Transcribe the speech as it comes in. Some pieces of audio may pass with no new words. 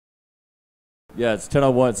Yeah, it's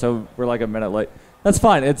 10:01, so we're like a minute late. That's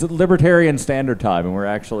fine. It's Libertarian Standard Time, and we're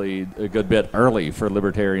actually a good bit early for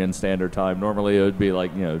Libertarian Standard Time. Normally it would be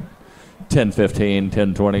like, 10:15,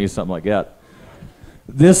 10:20, something like that.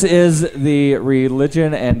 This is the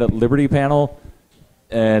Religion and Liberty panel,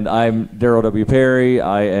 and I'm Darryl W. Perry.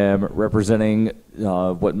 I am representing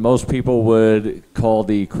what most people would call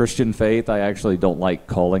the Christian faith. I actually don't like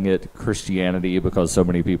calling it Christianity because so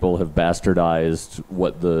many people have bastardized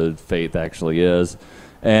what the faith actually is.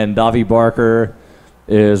 And Davi Barker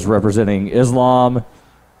is representing Islam.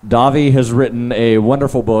 Davi has written a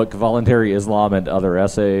wonderful book, Voluntary Islam and Other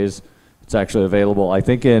Essays. It's actually available, I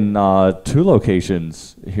think, in 2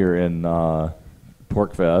 locations here in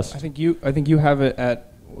PorcFest. I think you have it at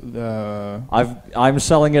the. I'm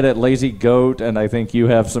selling it at Lazy Goat, and I think you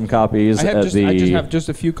have some copies. I just have just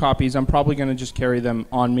a few copies. I'm probably going to just carry them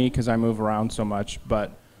on me because I move around so much,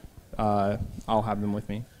 but I'll have them with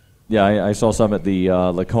me. Yeah, I saw some at the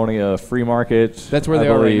Laconia Free Market. That's where they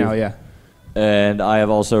are right now, yeah. And I have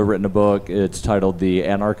also written a book. It's titled The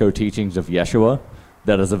Anarcho Teachings of Yeshua,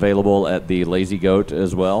 that is available at the Lazy Goat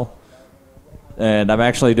as well. And I'm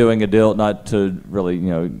actually doing a deal, not to really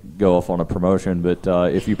go off on a promotion, but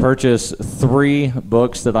if you purchase 3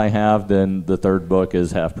 books that I have, then the 3rd book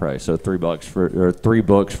is half price. So 3 books for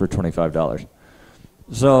 $25.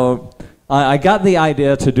 So I got the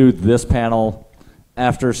idea to do this panel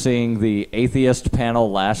after seeing the atheist panel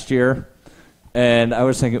last year. And I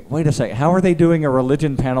was thinking, wait a second, how are they doing a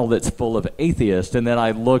religion panel that's full of atheists? And then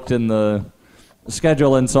I looked in the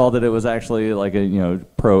schedule and saw that it was actually like a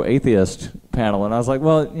pro-atheist panel, and I was like,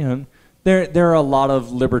 well, there are a lot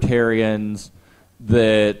of libertarians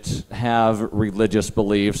that have religious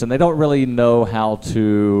beliefs, and they don't really know how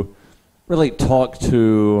to really talk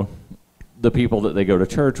to the people that they go to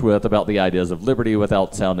church with about the ideas of liberty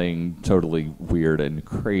without sounding totally weird and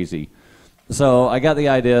crazy. So I got the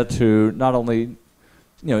idea to not only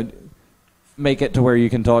make it to where you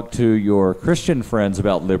can talk to your Christian friends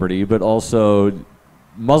about liberty, but also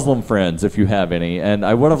Muslim friends if you have any. And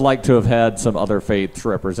I would have liked to have had some other faiths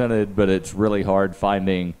represented, but it's really hard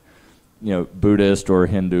finding, Buddhist or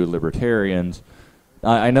Hindu libertarians.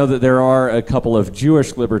 I know that there are a couple of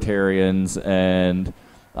Jewish libertarians, and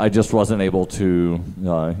I just wasn't able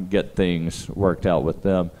to get things worked out with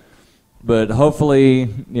them. But hopefully,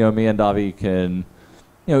 me and Davi can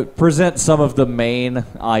present some of the main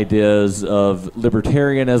ideas of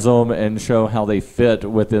libertarianism and show how they fit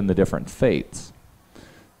within the different faiths.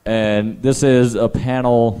 And this is a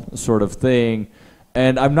panel sort of thing,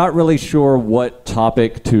 and I'm not really sure what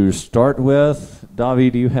topic to start with.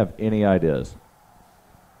 Davi, do you have any ideas?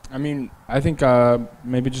 I mean, I think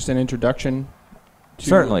maybe just an introduction to,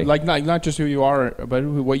 certainly, like not just who you are, but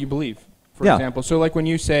what you believe, for example. So like when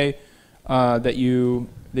you say that you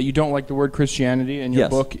don't like the word Christianity, and your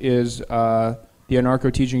book is the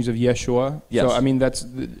Anarcho Teachings of Yeshua. Yes. So I mean that's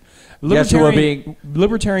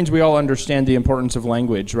libertarians. We all understand the importance of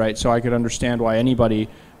language, right? So I could understand why anybody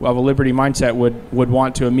who have a liberty mindset would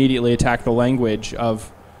want to immediately attack the language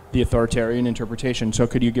of the authoritarian interpretation. So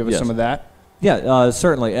could you give us some of that? Yeah,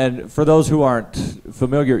 certainly. And for those who aren't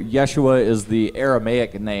familiar, Yeshua is the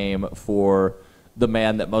Aramaic name for the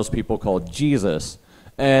man that most people call Jesus.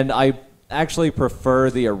 And I actually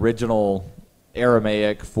prefer the original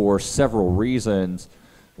Aramaic for several reasons.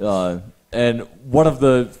 And one of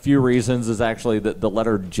the few reasons is actually that the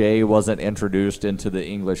letter J wasn't introduced into the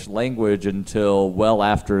English language until well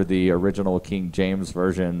after the original King James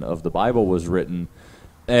Version of the Bible was written.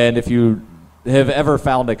 And if you have ever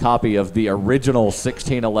found a copy of the original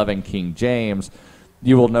 1611 King James,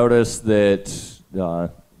 you will notice that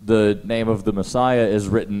the name of the Messiah is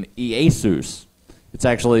written Iesus. It's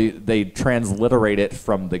actually, they transliterate it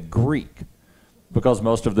from the Greek, because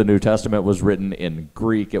most of the New Testament was written in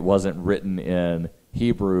Greek. It wasn't written in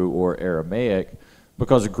Hebrew or Aramaic,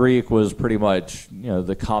 because Greek was pretty much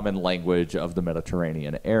the common language of the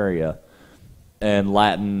Mediterranean area, and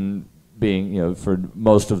Latin being for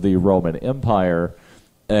most of the Roman Empire.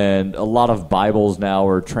 And a lot of Bibles now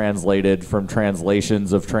are translated from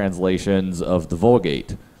translations of the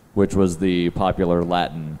Vulgate, which was the popular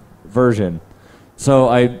Latin version. So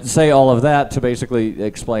I say all of that to basically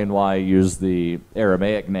explain why I use the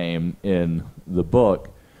Aramaic name in the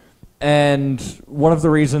book. And one of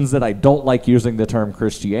the reasons that I don't like using the term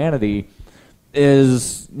Christianity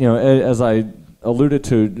is, as I alluded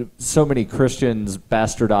to, so many Christians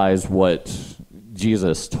bastardize what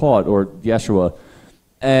Jesus taught, or Yeshua,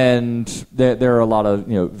 and there are a lot of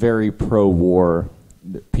very pro-war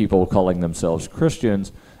people calling themselves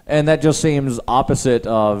Christians, and that just seems opposite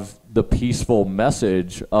of the peaceful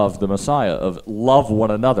message of the Messiah, of love one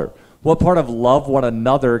another. what part of love one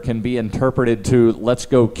another can be interpreted to let's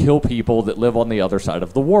go kill people that live on the other side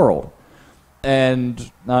of the world?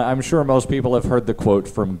 And I'm sure most people have heard the quote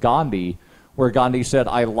from Gandhi, where Gandhi said,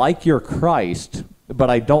 "I like your Christ, but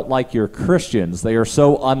I don't like your Christians. They are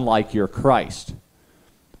so unlike your Christ."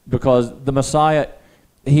 Because the Messiah,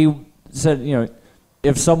 he said,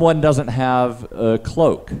 if someone doesn't have a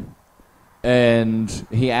cloak and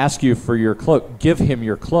he asks you for your cloak, give him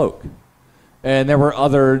your cloak. And there were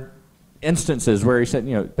other instances where he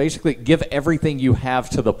said, basically give everything you have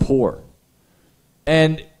to the poor.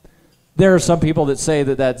 And there are some people that say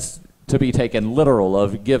that that's to be taken literal,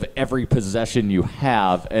 of give every possession you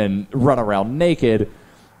have and run around naked.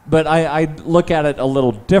 But I look at it a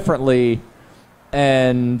little differently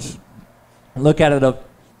and look at it of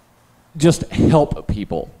just help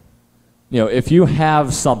people. If you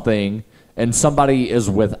have something and somebody is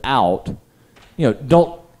without,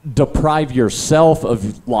 don't deprive yourself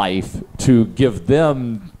of life to give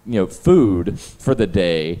them, food for the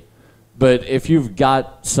day. But if you've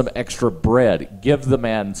got some extra bread, give the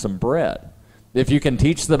man some bread. If you can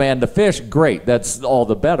teach the man to fish, great, that's all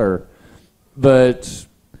the better. But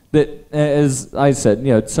that, as I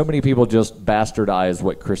said, so many people just bastardize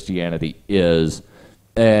what Christianity is,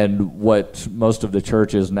 and what most of the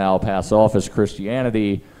churches now pass off as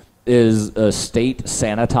Christianity is a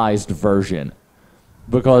state-sanitized version.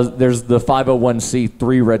 Because there's the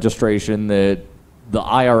 501c3 registration that the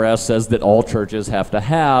IRS says that all churches have to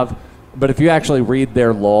have, but if you actually read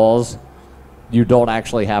their laws, you don't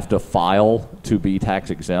actually have to file to be tax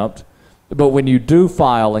exempt. But when you do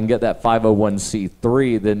file and get that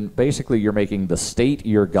 501c3, then basically you're making the state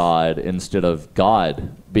your God instead of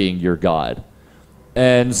God being your God.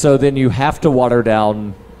 And so then you have to water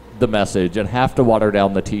down the message and have to water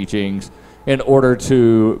down the teachings in order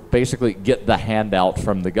to basically get the handout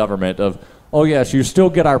from the government of, oh yes, you still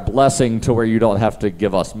get our blessing to where you don't have to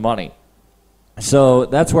give us money. So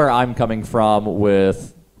that's where I'm coming from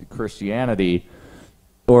with Christianity,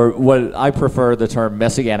 or what I prefer the term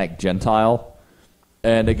Messianic Gentile.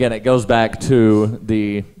 And again, it goes back to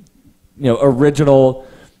the original,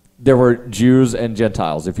 there were Jews and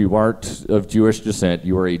Gentiles. If you weren't of Jewish descent,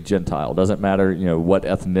 you were a Gentile. Doesn't matter what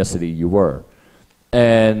ethnicity you were.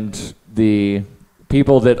 And the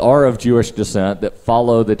people that are of Jewish descent that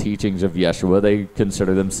follow the teachings of Yeshua, they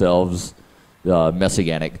consider themselves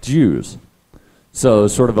Messianic Jews. So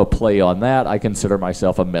sort of a play on that, I consider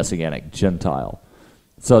myself a Messianic Gentile.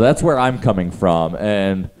 So that's where I'm coming from.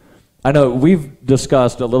 And I know we've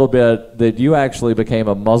discussed a little bit that you actually became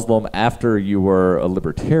a Muslim after you were a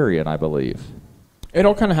libertarian, I believe. It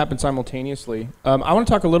all kind of happened simultaneously. I want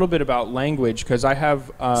to talk a little bit about language, because I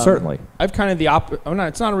have... Certainly. I've kind of the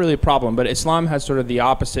it's not really a problem, but Islam has sort of the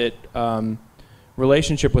opposite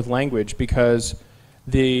relationship with language, because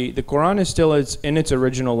the Quran is still in its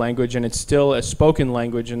original language, and it's still a spoken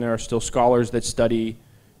language, and there are still scholars that study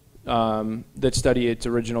its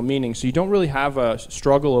original meaning. So you don't really have a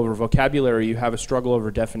struggle over vocabulary, you have a struggle over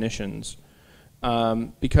definitions,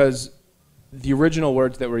 because the original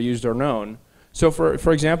words that were used are known. So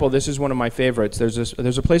for example, this is one of my favorites.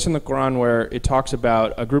 There's a place in the Quran where it talks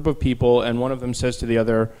about a group of people, and one of them says to the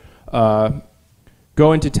other,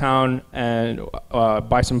 go into town and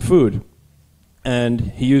buy some food. And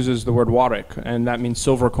he uses the word warik, and that means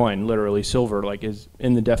silver coin, literally silver, like is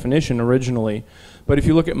in the definition originally. But if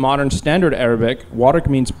you look at modern standard Arabic, warik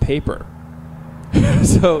means paper.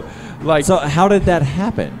 So how did that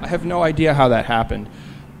happen? I have no idea how that happened.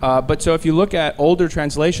 But so if you look at older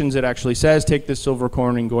translations, it actually says, take this silver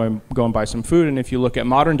coin and go and buy some food. And if you look at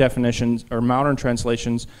modern definitions or modern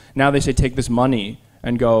translations, now they say, take this money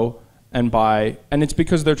and go and buy. And it's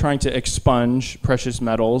because they're trying to expunge precious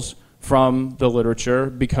metals from the literature,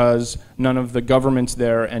 because none of the governments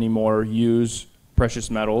there anymore use precious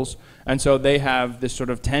metals. And so they have this sort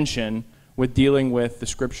of tension with dealing with the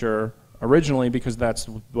scripture originally, because that's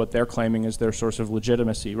what they're claiming is their source of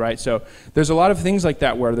legitimacy, right? So there's a lot of things like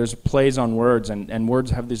that where there's plays on words, and words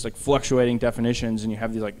have these like fluctuating definitions, and you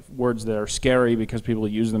have these like words that are scary because people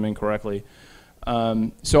use them incorrectly.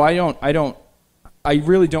 So I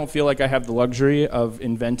really don't feel like I have the luxury of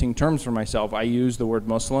inventing terms for myself. I use the word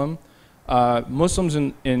Muslim. Muslims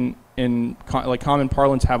in like common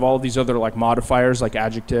parlance have all these other like modifiers, like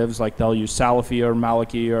adjectives, like they'll use Salafi or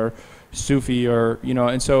Maliki or Sufi, or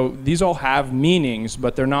and so these all have meanings,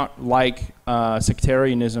 but they're not like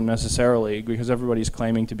sectarianism necessarily, because everybody's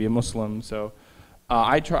claiming to be a Muslim. So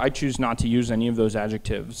I choose not to use any of those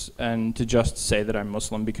adjectives and to just say that I'm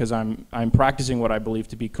Muslim, because I'm practicing what I believe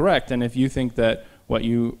to be correct. And if you think that what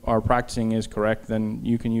you are practicing is correct, then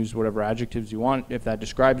you can use whatever adjectives you want if that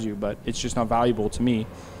describes you, but it's just not valuable to me.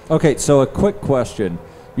 Okay, so a quick question.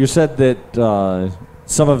 You said that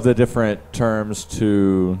some of the different terms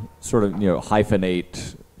to sort of,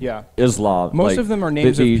 hyphenate Islam. Most of them are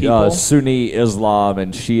names of people. Sunni Islam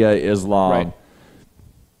and Shia Islam. Right.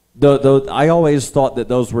 I always thought that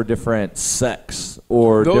those were different sects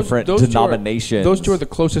or different denominations. Those two are the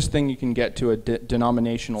closest thing you can get to a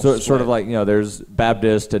denominational split. Sort of like, there's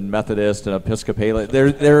Baptist and Methodist and Episcopalian.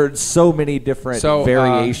 There are so many different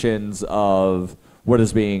variations of what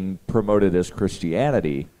is being promoted as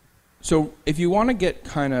Christianity. So if you want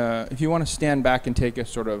to stand back and take a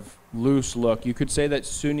sort of loose look, you could say that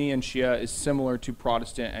Sunni and Shia is similar to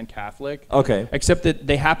Protestant and Catholic. Okay. Except that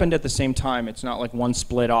they happened at the same time. It's not like one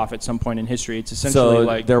split off at some point in history. It's essentially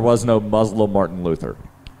like... So there was no Muslim Martin Luther?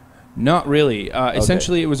 Not really.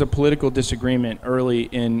 Essentially, it was a political disagreement early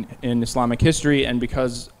in Islamic history, and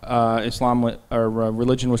because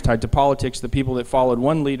religion was tied to politics, the people that followed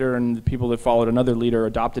one leader and the people that followed another leader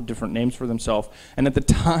adopted different names for themselves. And at the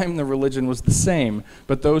time, the religion was the same,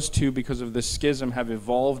 but those two, because of this schism, have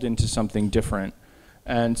evolved into something different.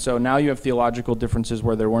 And so now you have theological differences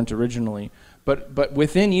where there weren't originally. But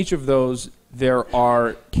within each of those, there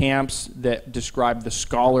are camps that describe the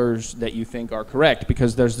scholars that you think are correct,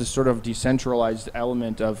 because there's this sort of decentralized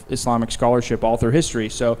element of Islamic scholarship all through history.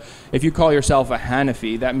 So if you call yourself a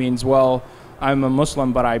Hanafi, that means, well, I'm a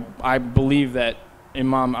Muslim, but I believe that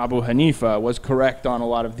Imam Abu Hanifa was correct on a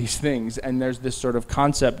lot of these things. And there's this sort of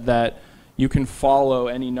concept that you can follow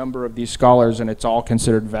any number of these scholars and it's all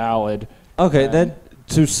considered valid. Okay, then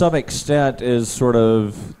to some extent is sort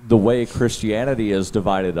of the way Christianity is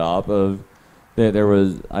divided up. There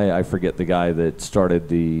was, I forget the guy that started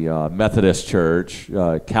the Methodist Church.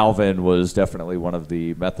 Calvin was definitely one of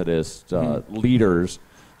the Methodist leaders.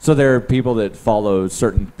 So there are people that follow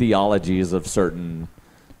certain theologies of certain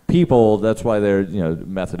people. That's why they're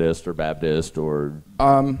Methodist or Baptist or...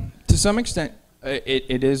 To some extent,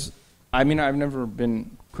 it is... I mean, I've never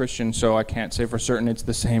been Christian, so I can't say for certain it's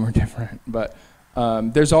the same or different. But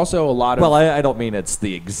there's also a lot of... Well, I don't mean it's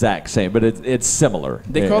the exact same, but it's similar.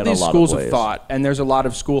 They call these schools of thought, and there's a lot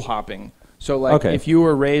of school hopping. So, like, if you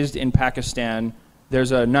were raised in Pakistan,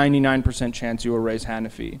 there's a 99% chance you were raised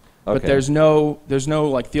Hanafi. But there's no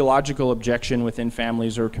like theological objection within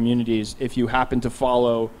families or communities if you happen to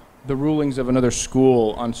follow the rulings of another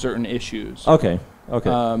school on certain issues. Okay.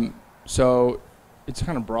 So it's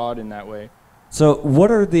kind of broad in that way. So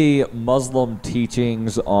what are the Muslim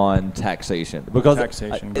teachings on taxation? Because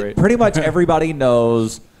great. Pretty much everybody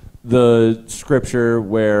knows the scripture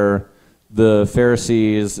where the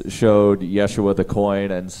Pharisees showed Yeshua the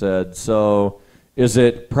coin and said, so is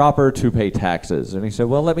it proper to pay taxes? And he said,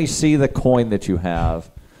 well, let me see the coin that you have.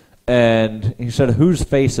 And he said, whose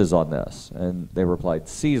face is on this? And they replied,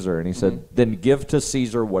 Caesar. And he said, then give to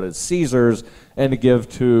Caesar what is Caesar's, and give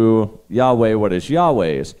to Yahweh what is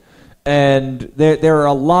Yahweh's. And there are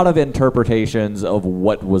a lot of interpretations of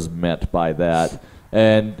what was meant by that.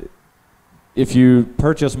 And if you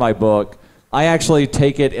purchase my book, I actually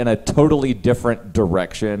take it in a totally different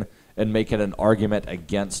direction and make it an argument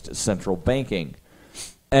against central banking.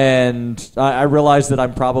 And I realize that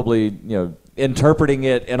I'm probably, interpreting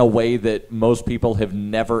it in a way that most people have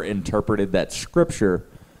never interpreted that scripture.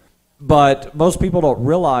 But most people don't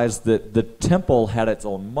realize that the temple had its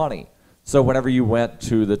own money. So whenever you went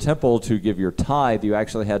to the temple to give your tithe, you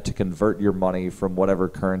actually had to convert your money from whatever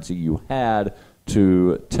currency you had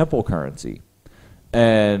to temple currency.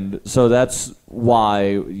 And so that's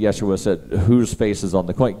why Yeshua said, whose face is on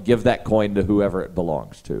the coin? Give that coin to whoever it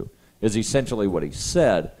belongs to, is essentially what he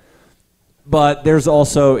said. But there's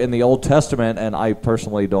also in the Old Testament, and I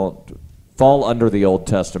personally don't fall under the Old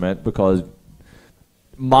Testament because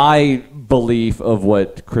my belief of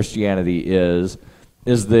what Christianity is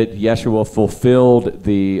that Yeshua fulfilled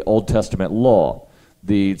the Old Testament law.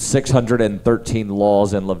 The 613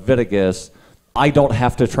 laws in Leviticus, I don't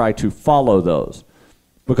have to try to follow those.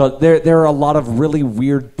 Because there are a lot of really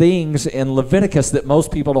weird things in Leviticus that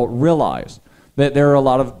most people don't realize. That there are a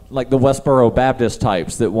lot of, like the Westboro Baptist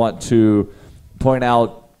types that want to point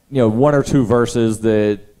out, one or two verses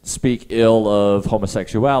that speak ill of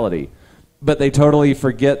homosexuality. But they totally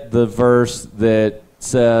forget the verse that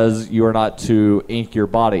says you are not to ink your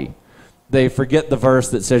body. They forget the verse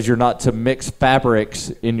that says you're not to mix fabrics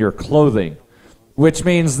in your clothing, which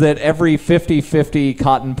means that every 50-50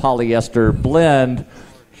 cotton polyester blend,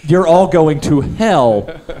 you're all going to hell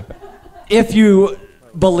if you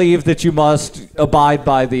believe that you must abide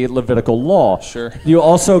by the Levitical law. Sure. You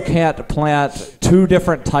also can't plant two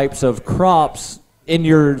different types of crops in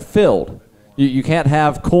your field. You can't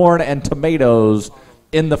have corn and tomatoes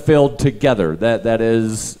in the field together. That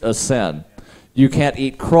is a sin. You can't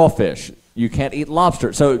eat crawfish. You can't eat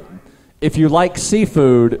lobster. So if you like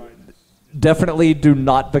seafood, definitely do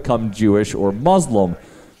not become Jewish or Muslim.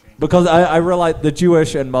 Because I realize the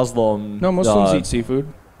Jewish and Muslim... No, Muslims eat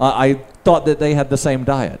seafood. I thought that they had the same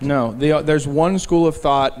diet. No, there's one school of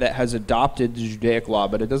thought that has adopted the Judaic law,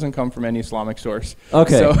 but it doesn't come from any Islamic source.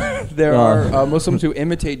 Okay. So there are Muslims who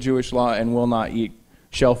imitate Jewish law and will not eat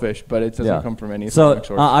shellfish, but it doesn't come from any Islamic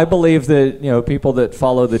source. I believe that people that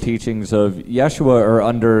follow the teachings of Yeshua are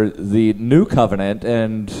under the new covenant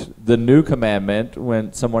and the new commandment.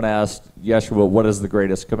 When someone asked Yeshua, what is the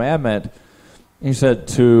greatest commandment? He said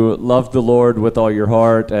to love the Lord with all your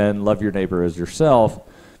heart and love your neighbor as yourself.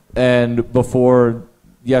 And before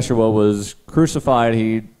Yeshua was crucified,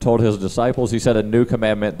 he told his disciples, he said, a new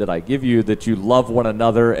commandment that I give you, that you love one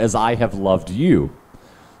another as I have loved you.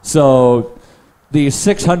 So the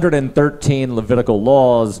 613 Levitical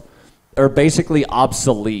laws are basically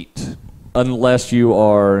obsolete unless you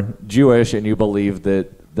are Jewish and you believe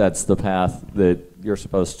that that's the path that you're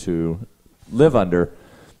supposed to live under.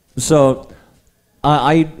 So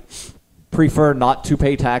I prefer not to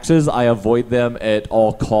pay taxes. I avoid them at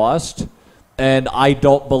all cost. And I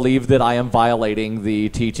don't believe that I am violating the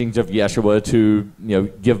teachings of Yeshua to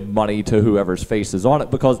give money to whoever's face is on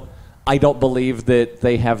it, because I don't believe that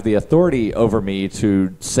they have the authority over me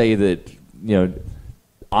to say that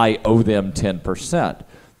I owe them 10%.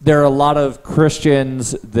 There are a lot of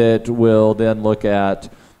Christians that will then look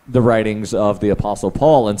at the writings of the Apostle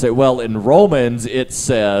Paul and say, well, in Romans it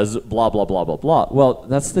says blah, blah, blah, blah, blah. Well,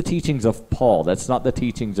 that's the teachings of Paul. That's not the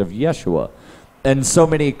teachings of Yeshua. And so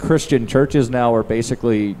many Christian churches now are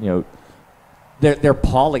basically, they're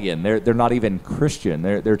Paulian. They're not even Christian.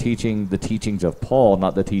 They're teaching the teachings of Paul,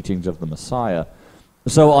 not the teachings of the Messiah.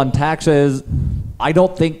 So on taxes, I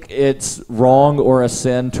don't think it's wrong or a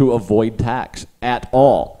sin to avoid tax at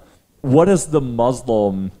all. What is the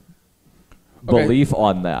Muslim belief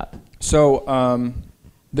on that? So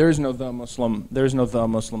there's no the Muslim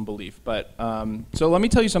belief. But so let me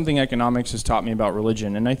tell you something economics has taught me about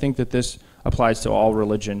religion, and I think that this applies to all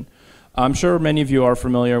religion. I'm sure many of you are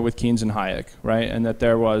familiar with Keynes and Hayek, right? And that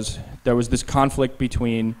there was this conflict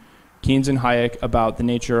between Keynes and Hayek about the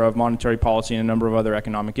nature of monetary policy and a number of other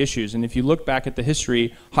economic issues. And if you look back at the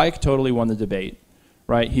history, Hayek totally won the debate,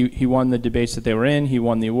 right? He won the debates that they were in. He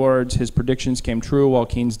won the awards. His predictions came true while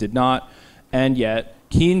Keynes did not. And yet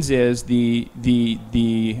Keynes is the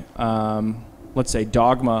let's say,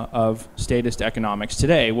 dogma of statist economics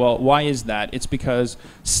today. Well, why is that? It's because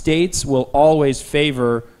states will always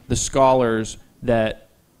favor the scholars that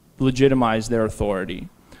legitimize their authority.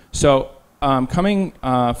 So coming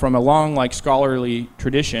from a long, scholarly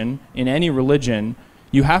tradition in any religion,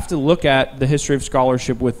 you have to look at the history of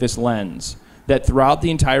scholarship with this lens, that throughout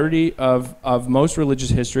the entirety of most religious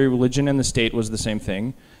history, religion and the state was the same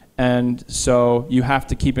thing. And so you have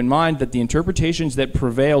to keep in mind that the interpretations that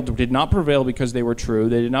prevailed did not prevail because they were true.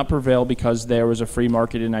 They did not prevail because there was a free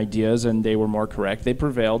market in ideas and they were more correct. They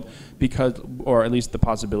prevailed because, or at least the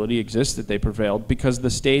possibility exists that they prevailed, because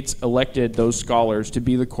the states elected those scholars to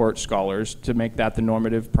be the court scholars to make that the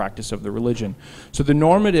normative practice of the religion. So the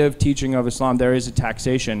normative teaching of Islam, there is a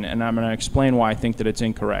taxation, and I'm going to explain why I think that it's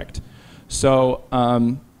incorrect. So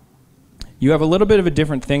you have a little bit of a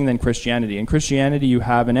different thing than Christianity. In Christianity, you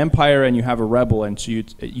have an empire and you have a rebel, and so you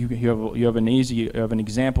have an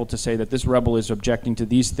example to say that this rebel is objecting to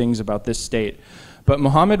these things about this state. But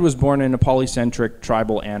Muhammad was born in a polycentric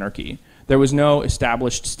tribal anarchy. There was no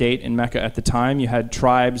established state in Mecca at the time. You had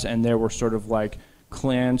tribes, and there were sort of like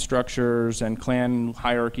clan structures and clan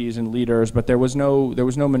hierarchies and leaders, but there was no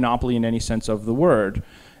monopoly in any sense of the word.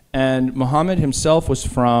 And Muhammad himself was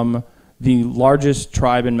from the largest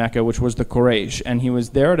tribe in Mecca, which was the Quraysh, and he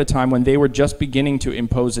was there at a time when they were just beginning to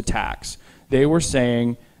impose a tax. They were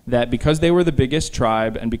saying that because they were the biggest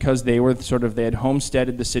tribe and because they had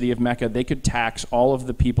homesteaded the city of Mecca, they could tax all of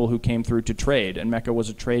the people who came through to trade, and Mecca was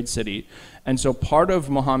a trade city. And so part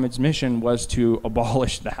of Muhammad's mission was to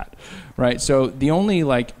abolish that, right? So the only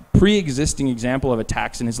pre-existing example of a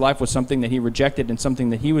tax in his life was something that he rejected and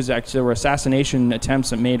something that there were assassination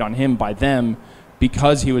attempts made on him by them,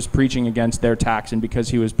 because he was preaching against their tax and because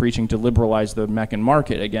he was preaching to liberalize the Meccan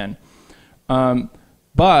market again.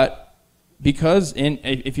 But because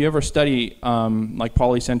if you ever study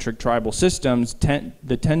polycentric tribal systems,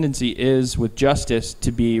 the tendency is with justice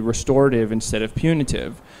to be restorative instead of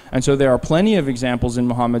punitive. And so there are plenty of examples in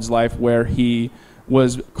Muhammad's life where he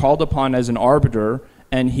was called upon as an arbiter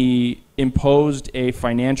and he imposed a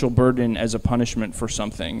financial burden as a punishment for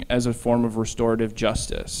something, as a form of restorative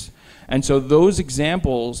justice. And so those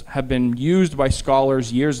examples have been used by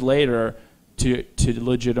scholars years later to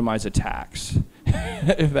legitimize attacks,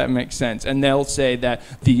 if that makes sense. And they'll say that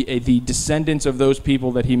the descendants of those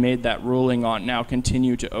people that he made that ruling on now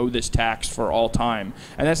continue to owe this tax for all time.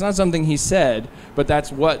 And that's not something he said, but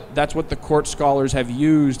that's what the court scholars have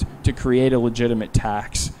used to create a legitimate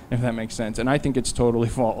tax, if that makes sense. And I think it's totally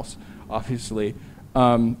false, obviously.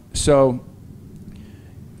 So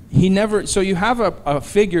you have a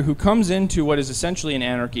figure who comes into what is essentially an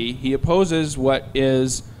anarchy. He opposes what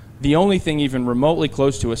is the only thing even remotely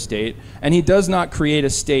close to a state, and he does not create a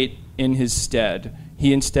state in his stead.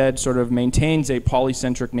 He instead sort of maintains a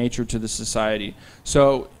polycentric nature to the society.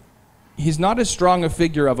 So he's not as strong a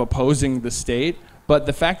figure of opposing the state, but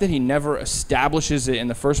the fact that he never establishes it in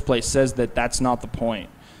the first place says that that's not the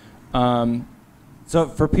point. So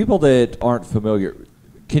for people that aren't familiar,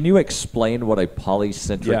 can you explain what a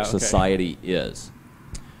polycentric society is?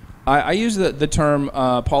 I use the term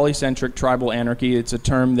polycentric tribal anarchy. It's a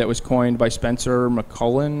term that was coined by Spencer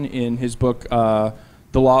McCullen in his book, The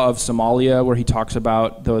Law of Somalia, where he talks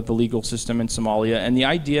about the legal system in Somalia. And the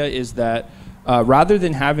idea is that rather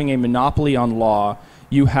than having a monopoly on law,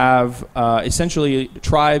 you have essentially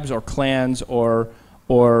tribes or clans or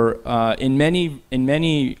in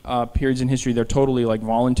many periods in history, they're totally like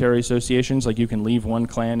voluntary associations. Like you can leave one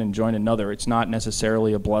clan and join another. It's not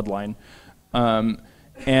necessarily a bloodline.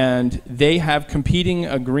 And they have competing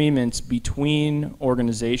agreements between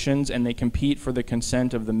organizations, and they compete for the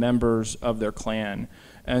consent of the members of their clan.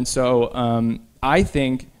 And so I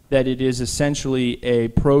think that it is essentially a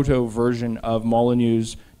proto-version of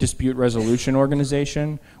Molyneux's dispute resolution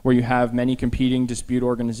organization, where you have many competing dispute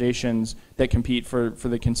organizations that compete for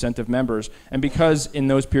the consent of members. And because in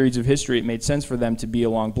those periods of history it made sense for them to be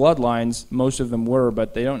along bloodlines, most of them were,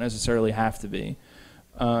 but they don't necessarily have to be.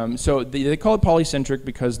 So they call it polycentric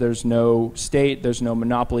because there's no state, there's no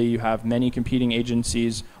monopoly. You have many competing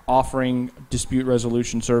agencies offering dispute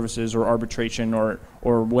resolution services or arbitration or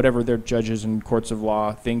whatever their judges and courts of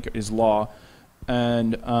law think is law.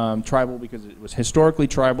 And tribal because it was historically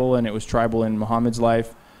tribal and it was tribal in Muhammad's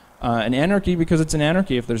life. And anarchy because it's an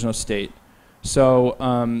anarchy if there's no state. So,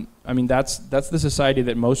 I mean, that's the society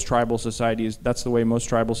that most tribal societies, that's the way most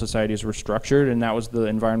tribal societies were structured, and that was the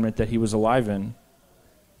environment that he was alive in.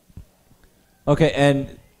 Okay,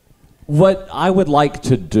 and what I would like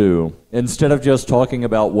to do, instead of just talking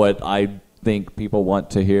about what I think people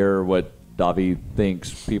want to hear, what Davi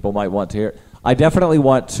thinks people might want to hear, I definitely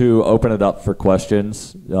want to open it up for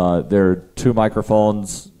questions. There are 2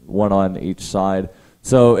 microphones, 1 on each side.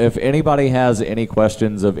 So if anybody has any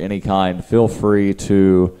questions of any kind, feel free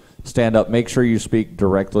to stand up. Make sure you speak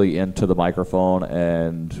directly into the microphone,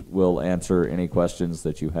 and we'll answer any questions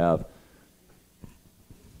that you have.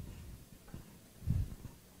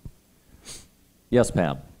 Yes,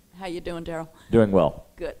 Pam. How you doing, Darryl? Doing well.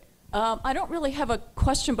 Good. I don't really have a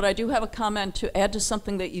question, but I do have a comment to add to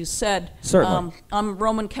something that you said. Certainly. I'm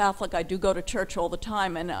Roman Catholic. I do go to church all the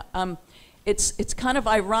time, and it's kind of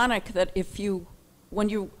ironic that when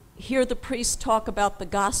you hear the priests talk about the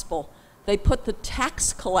gospel, they put the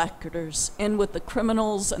tax collectors in with the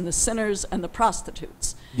criminals and the sinners and the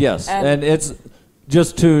prostitutes. Yes, and it's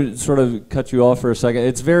just to sort of cut you off for a second,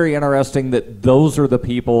 it's very interesting that those are the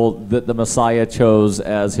people that the Messiah chose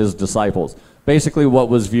as his disciples. Basically what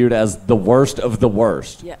was viewed as the worst of the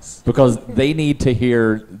worst. Yes. Because they need to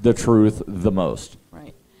hear the truth the most.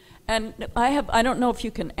 Right. And I don't know if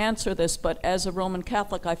you can answer this, but as a Roman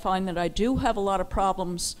Catholic, I find that I do have a lot of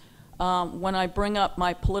problems when I bring up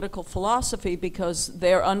my political philosophy, because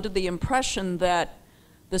they're under the impression that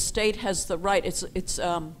the state has the right. It's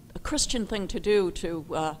a Christian thing to do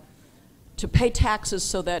to pay taxes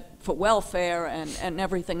so that for welfare and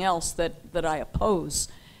everything else that I oppose.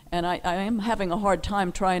 And I am having a hard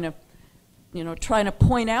time trying to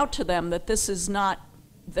point out to them that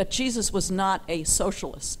that Jesus was not a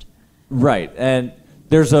socialist. Right, and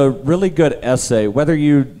there's a really good essay, whether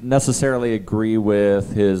you necessarily agree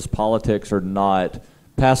with his politics or not.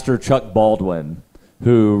 Pastor Chuck Baldwin,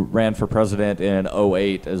 who ran for president in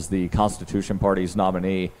 2008 as the Constitution Party's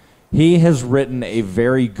nominee, he has written a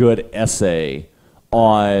very good essay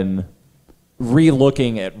on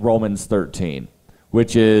re-looking at Romans 13,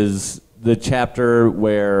 which is the chapter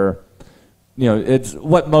where, it's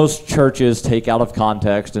what most churches take out of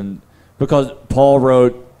context, and because Paul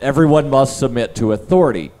wrote, everyone must submit to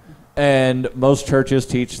authority, and most churches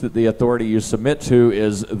teach that the authority you submit to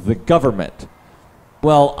is the government.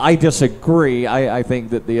 Well, I disagree. I think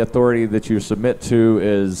that the authority that you submit to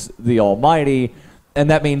is the Almighty, and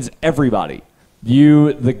that means everybody.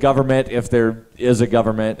 You, the government, if there is a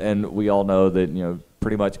government, and we all know that,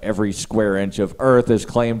 pretty much every square inch of earth is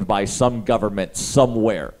claimed by some government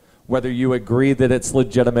somewhere. Whether you agree that it's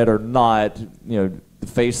legitimate or not,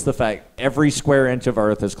 face the fact, every square inch of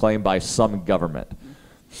earth is claimed by some government.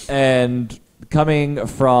 And coming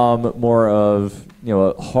from more of,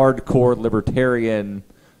 a hardcore libertarian,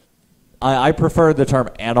 I prefer the term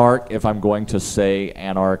anarch if I'm going to say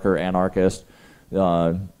anarch or anarchist,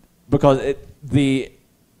 because the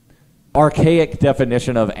archaic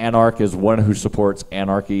definition of anarch is one who supports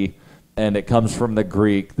anarchy, and it comes from the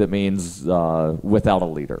Greek that means without a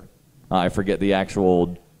leader. I forget the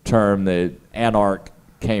actual term that anarch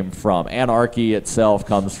came from. Anarchy itself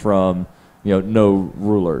comes from, no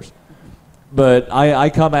rulers. But I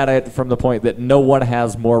come at it from the point that no one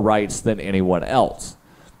has more rights than anyone else,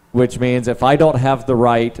 which means if I don't have the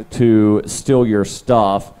right to steal your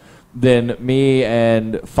stuff, then me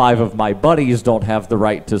and 5 of my buddies don't have the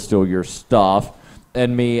right to steal your stuff,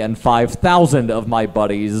 and me and 5,000 of my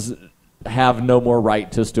buddies have no more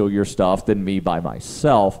right to steal your stuff than me by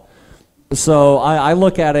myself. So I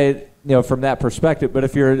look at it, from that perspective. But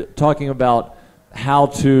if you're talking about how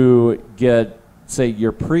to get, say,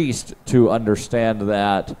 your priest to understand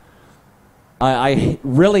that, I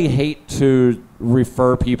really hate to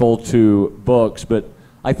refer people to books, but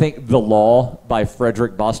I think The Law by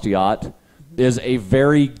Frederick Bastiat is a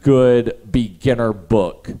very good beginner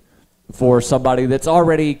book for somebody that's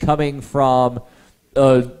already coming from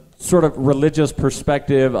a sort of religious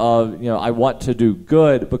perspective of, I want to do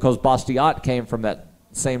good, because Bastiat came from that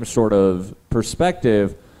same sort of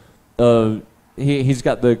perspective of, he's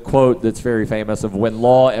got the quote that's very famous of, when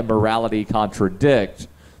law and morality contradict,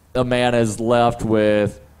 a man is left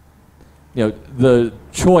with, the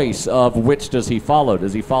choice of which does he follow.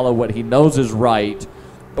 Does he follow what he knows is right,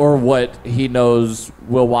 or what he knows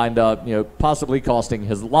will wind up, possibly costing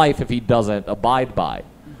his life if he doesn't abide by?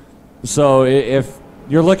 So if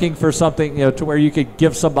you're looking for something, to where you could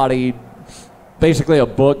give somebody basically a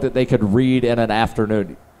book that they could read in an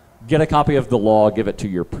afternoon, get a copy of The Law, give it to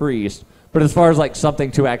your priest. But as far as like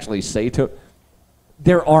something to actually say to,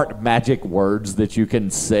 there aren't magic words that you can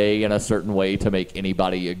say in a certain way to make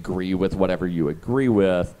anybody agree with whatever you agree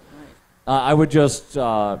with. I would just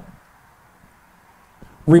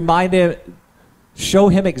remind him, show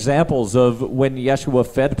him examples of when Yeshua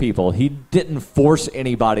fed people. He didn't force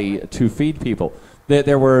anybody to feed people.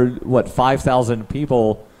 There were, 5,000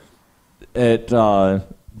 people at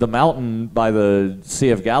the mountain by the Sea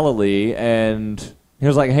of Galilee, and he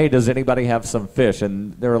was like, hey, does anybody have some fish?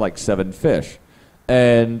 And there were like 7 fish.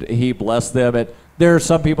 And he blessed them. And there are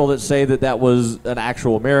some people that say that that was an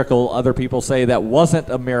actual miracle. Other people say that wasn't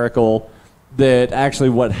a miracle, that actually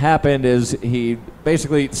what happened is he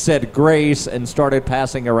basically said grace and started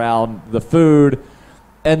passing around the food.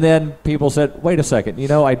 And then people said, wait a second,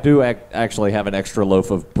 I do actually have an extra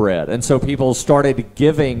loaf of bread. And so people started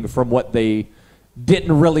giving from what they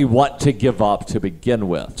didn't really want to give up to begin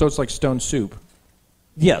with. So it's like stone soup.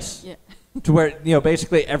 Yes. Yeah. To where,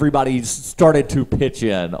 basically everybody started to pitch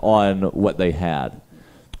in on what they had.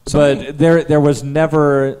 But there was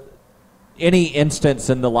never any instance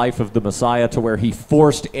in the life of the Messiah to where he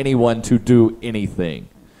forced anyone to do anything.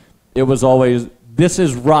 It was always, this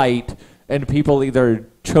is right, and people either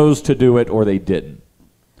chose to do it or they didn't.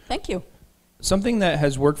 Thank you. Something that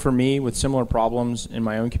has worked for me with similar problems in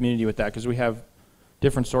my own community with that, because we have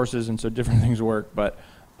different sources and so different things work, but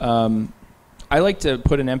I like to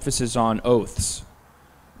put an emphasis on oaths,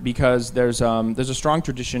 because there's a strong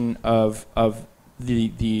tradition of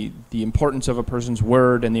the importance of a person's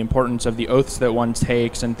word and the importance of the oaths that one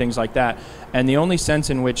takes and things like that. And the only sense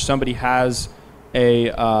in which somebody has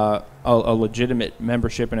a legitimate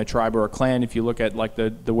membership in a tribe or a clan, if you look at like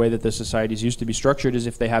the way that the societies used to be structured, is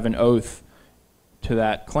if they have an oath to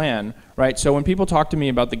that clan, right? So when people talk to me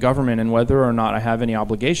about the government and whether or not I have any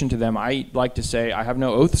obligation to them, I like to say I have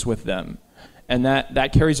no oaths with them. And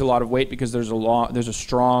that carries a lot of weight, because there's a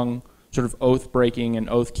strong sort of oath-breaking and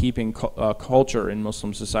oath-keeping culture in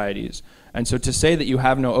Muslim societies. And so to say that you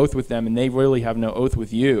have no oath with them and they really have no oath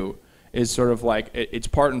with you is sort of like, it's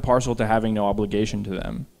part and parcel to having no obligation to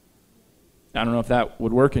them. I don't know if that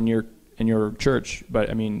would work in your church, but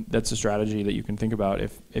I mean, that's a strategy that you can think about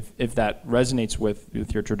if that resonates with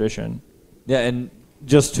your tradition. Yeah, and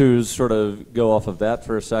just to sort of go off of that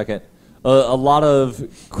for a second, a lot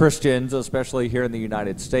of Christians, especially here in the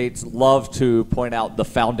United States, love to point out the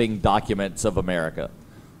founding documents of America.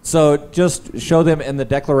 So just show them in the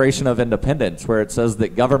Declaration of Independence, where it says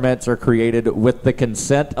that governments are created with the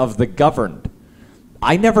consent of the governed.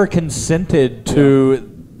 I never consented to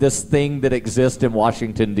this thing that exists in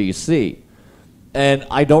Washington, D.C., and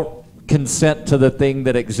I don't consent to the thing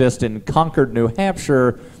that exists in Concord, New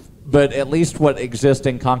Hampshire, but at least what exists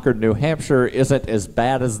in Concord, New Hampshire isn't as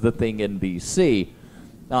bad as the thing in D.C.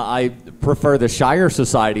 I prefer the Shire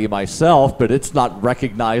Society myself, but it's not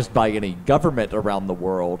recognized by any government around the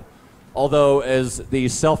world. Although, as the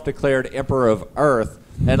self-declared Emperor of Earth,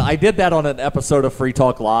 and I did that on an episode of Free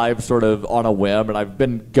Talk Live, sort of on a whim, and I've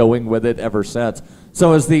been going with it ever since.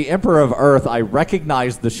 So as the Emperor of Earth, I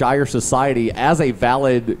recognize the Shire Society as a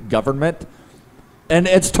valid government, and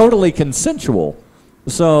it's totally consensual.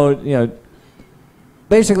 So,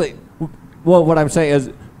 basically, what I'm saying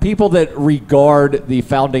is people that regard the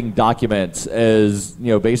founding documents as,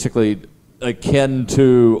 basically akin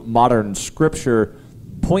to modern scripture,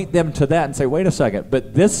 point them to that and say, wait a second,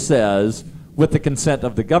 but this says, with the consent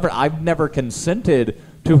of the government, I've never consented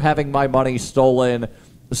to having my money stolen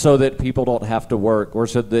so that people don't have to work or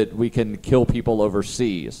so that we can kill people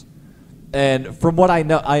overseas. And from what I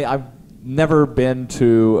know, I've never been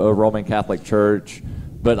to a Roman Catholic church,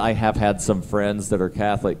 but I have had some friends that are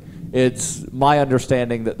Catholic. It's my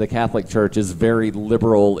understanding that the Catholic Church is very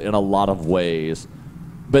liberal in a lot of ways,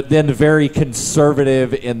 but then very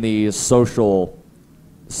conservative in the social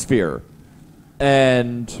sphere.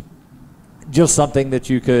 And just something that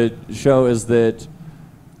you could show is that,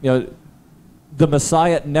 the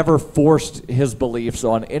Messiah never forced his beliefs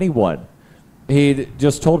on anyone. He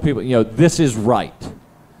just told people, this is right.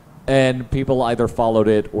 And people either followed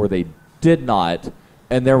it or they did not.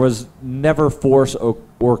 And there was never force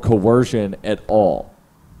or coercion at all.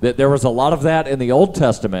 There was a lot of that in the Old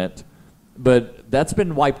Testament, but that's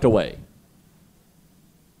been wiped away.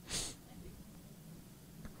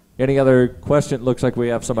 Any other question? Looks like we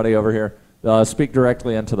have somebody over here. Speak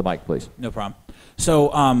directly into the mic, please. No problem. So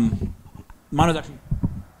mine was actually,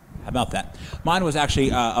 how about that? Mine was actually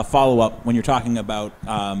a follow-up when you're talking about,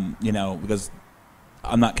 because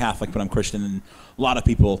I'm not Catholic, but I'm Christian, and a lot of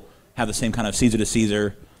people have the same kind of Caesar to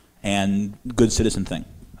Caesar and good citizen thing.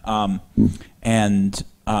 Well,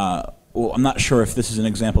 I'm not sure if this is an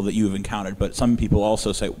example that you've encountered, but some people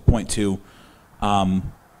also point to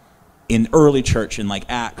in early church, in like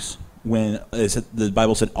Acts, when the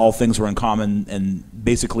Bible said all things were in common, and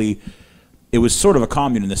basically it was sort of a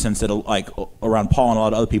commune in the sense that, like, around Paul and a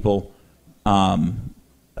lot of other people,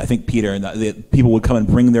 I think Peter, and the people would come and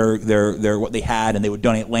bring their what they had, and they would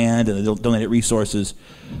donate land and they donate resources.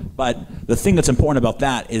 But the thing that's important about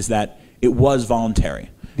that is that it was voluntary.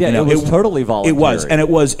 Yeah, it was totally voluntary.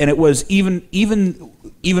 It was even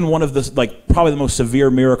one of the, like, probably the most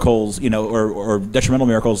severe miracles, or detrimental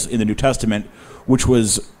miracles in the New Testament, which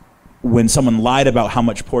was when someone lied about how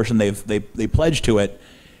much portion they pledged to it,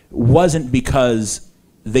 wasn't because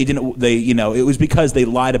it was because they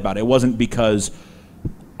lied about it. It wasn't because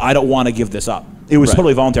I don't want to give this up. It was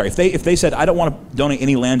totally voluntary. If they said I don't want to donate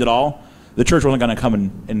any land at all, the church wasn't going to come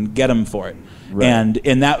and get them for it. Right. And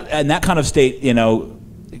in that kind of state,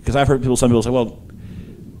 because I've heard some people say, well,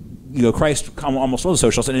 Christ almost was a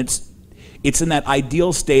socialist, and it's in that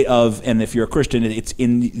ideal state of, and if you're a Christian, it's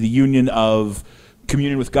in the union of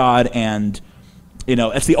communion with God, and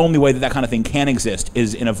that's the only way that kind of thing can exist,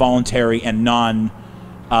 is in a voluntary and non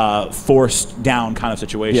forced down kind of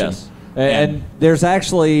situation. Yes, and there's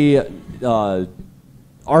actually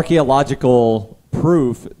archaeological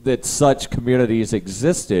proof that such communities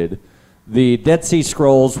existed. The Dead Sea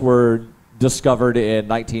Scrolls were discovered in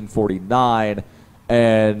 1949,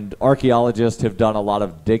 and archaeologists have done a lot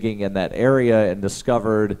of digging in that area and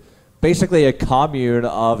discovered basically a commune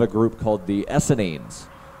of a group called the Essenes,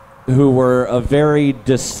 who were a very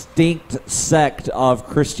distinct sect of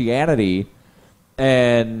Christianity,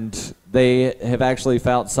 and they have actually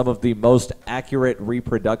found some of the most accurate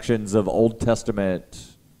reproductions of Old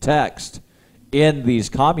Testament text in these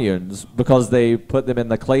communes because they put them in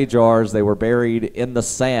the clay jars. They were buried in the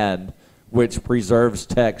sand, which preserves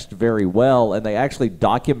text very well, and they actually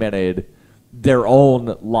documented their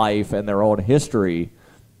own life and their own history.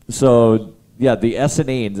 So, yeah, the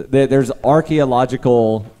Essenes, there's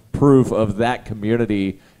archaeological proof of that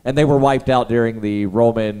community, and they were wiped out during the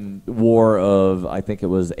Roman War of, I think it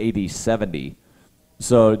was AD 70.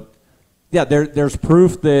 So, yeah, there's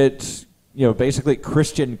proof that, basically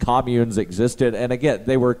Christian communes existed, and again,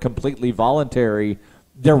 they were completely voluntary.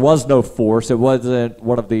 There was no force. It wasn't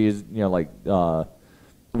one of these,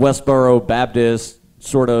 Westboro Baptist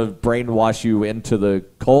sort of brainwash you into the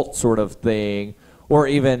cult sort of thing, or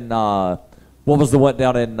even, what was the one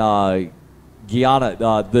down in Guyana,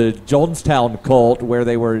 the Jonestown cult, where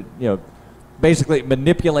they were, basically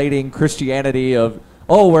manipulating Christianity of,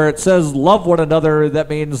 where it says love one another, that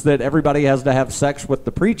means that everybody has to have sex with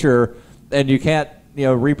the preacher, and you can't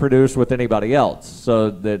reproduce with anybody else, so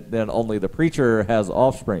that then only the preacher has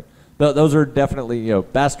offspring. Those are definitely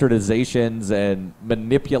bastardizations and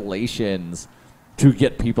manipulations to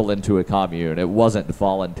get people into a commune. It wasn't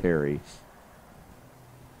voluntary.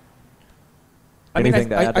 Anything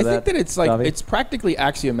to add to I that, think that it's like Davi? it's practically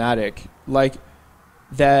axiomatic, like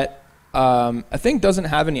that a thing doesn't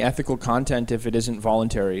have any ethical content if it isn't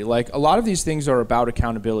voluntary. Like a lot of these things are about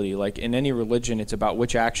accountability. Like in any religion, it's about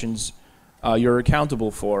which actions you're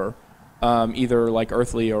accountable for, either like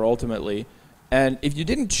earthly or ultimately. And if you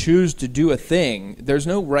didn't choose to do a thing, there's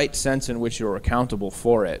no right sense in which you're accountable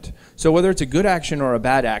for it. So whether it's a good action or a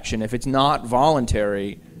bad action, if it's not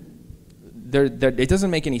voluntary, it doesn't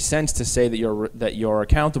make any sense to say that you're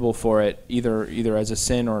accountable for it either as a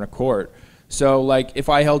sin or in a court. So like if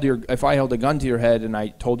I held a gun to your head and I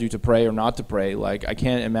told you to pray or not to pray, like I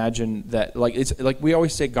can't imagine that. Like it's like we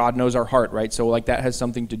always say God knows our heart, right? So like that has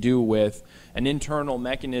something to do with an internal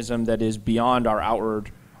mechanism that is beyond our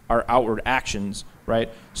outward actions, right?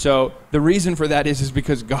 So the reason for that is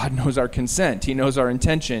because God knows our consent. He knows our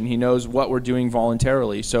intention. He knows what we're doing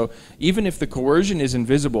voluntarily. So even if the coercion is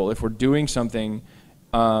invisible, if we're doing something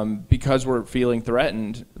because we're feeling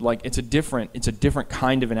threatened, like it's a different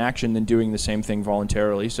kind of an action than doing the same thing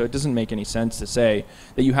voluntarily. So it doesn't make any sense to say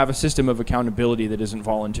that you have a system of accountability that isn't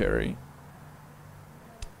voluntary.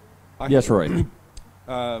 Yes, Roy.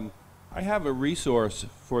 I have a resource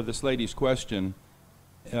for this lady's question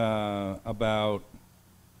about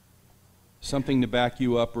something to back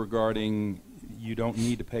you up regarding you don't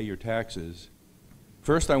need to pay your taxes.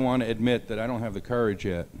 First, I want to admit that I don't have the courage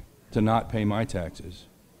yet to not pay my taxes.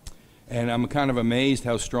 And I'm kind of amazed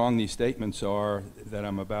how strong these statements are that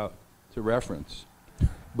I'm about to reference.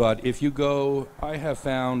 But if you go, I have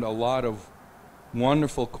found a lot of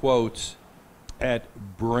wonderful quotes at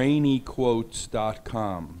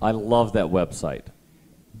brainyquotes.com. I love that website.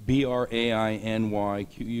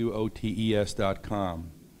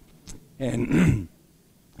 BRAINYQUOTES.com. And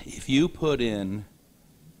if you put in,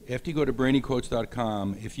 after you go to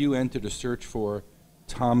brainyquotes.com, if you enter the search for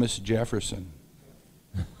Thomas Jefferson,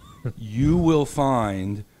 you will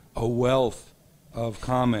find a wealth of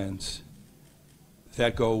comments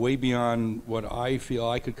that go way beyond what I feel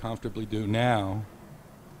I could comfortably do now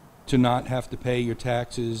to not have to pay your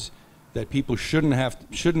taxes, that people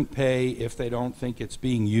shouldn't pay if they don't think it's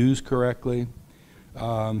being used correctly.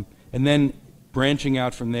 And then branching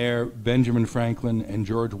out from there, Benjamin Franklin and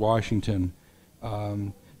George Washington.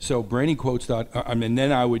 So brainyquotes.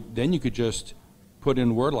 Then you could just put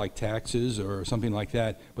in a word like taxes or something like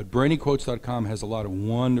that. But brainyquotes.com has a lot of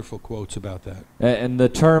wonderful quotes about that. And the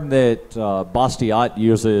term that Bastiat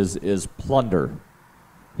uses is plunder.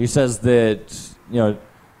 He says that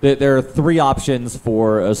that there are three options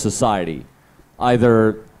for a society: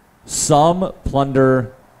 either some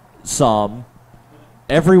plunder some,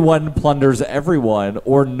 everyone plunders everyone,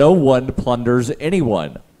 or no one plunders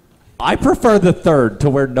anyone. I prefer the third, to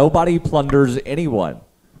where nobody plunders anyone.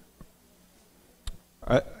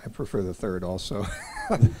 I prefer the third also.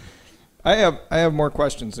 I have more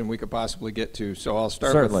questions than we could possibly get to, so I'll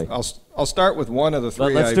start. Certainly. I'll start with one of the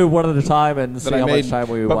three. Let's do one at a time and see how much time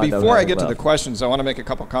we But wind up before I having get to left. the questions, I want to make a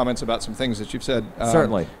couple comments about some things that you've said.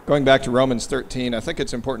 Certainly. Going back to Romans 13, I think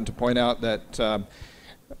it's important to point out that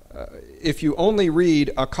if you only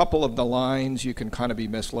read a couple of the lines, you can kind of be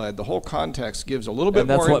misled. The whole context gives a little bit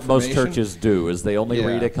more information. And that's what most churches do, is they only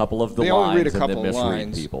read a couple of the they lines only read a and couple then of misread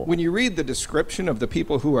lines. people. When you read the description of the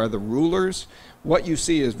people who are the rulers, what you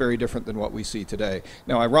see is very different than what we see today.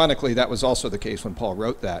 Now, ironically, that was also the case when Paul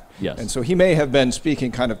wrote that. Yes. And so he may have been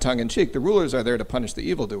speaking kind of tongue-in-cheek. The rulers are there to punish the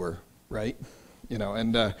evildoer, right?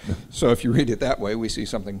 So if you read it that way, we see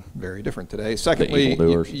something very different today. Secondly,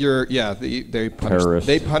 they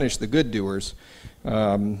punish the good doers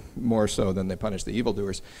more so than they punish the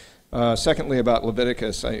evildoers. Secondly, about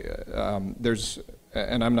Leviticus, and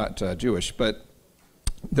I'm not Jewish, but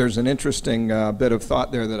there's an interesting bit of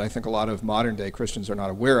thought there that I think a lot of modern-day Christians are not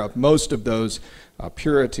aware of. Most of those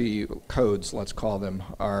purity codes, let's call them,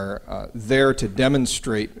 are there to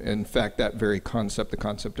demonstrate, in fact, that very concept, the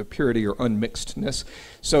concept of purity or unmixedness.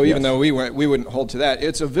 So even though we wouldn't hold to that,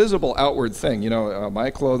 it's a visible outward thing.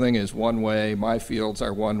 My clothing is one way, my fields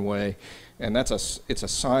are one way, and it's a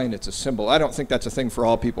sign, it's a symbol. I don't think that's a thing for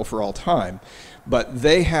all people for all time. But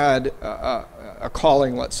they had a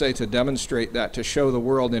calling, let's say, to demonstrate that, to show the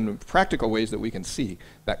world in practical ways that we can see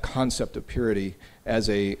that concept of purity as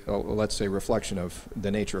a, let's say, reflection of the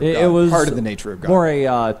nature of God. It was part of the nature of God. More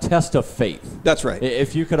a test of faith. That's right.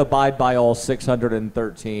 If you could abide by all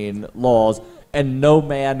 613 laws, and no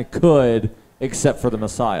man could except for the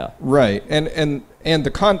Messiah. Right, and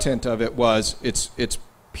the content of it was it's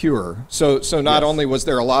pure. So not only was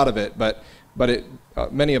there a lot of it, but it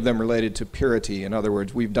many of them related to purity. In other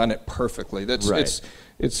words, we've done it perfectly. That's right.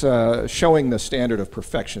 It's showing the standard of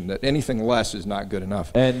perfection, that anything less is not good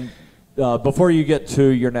enough. And before you get to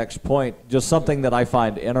your next point, just something that I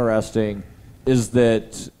find interesting is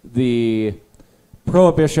that the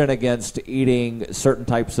prohibition against eating certain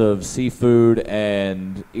types of seafood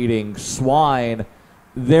and eating swine,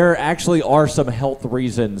 there actually are some health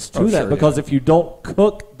reasons to that, because if you don't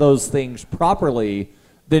cook those things properly,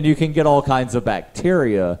 then you can get all kinds of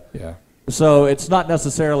bacteria. Yeah. So it's not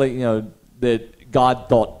necessarily, that God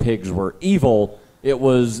thought pigs were evil. It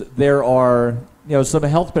was, there are, some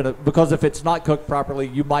health benefits, because if it's not cooked properly,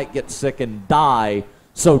 you might get sick and die,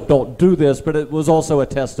 so don't do this. But it was also a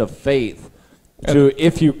test of faith.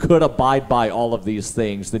 If you could abide by all of these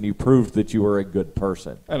things, then you proved that you were a good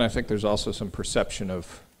person. And I think there's also some perception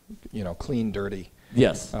of, clean, dirty.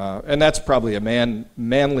 Yes. And that's probably a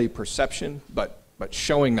manly perception, but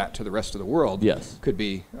showing that to the rest of the world could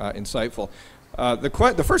be insightful.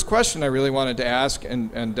 The first question I really wanted to ask,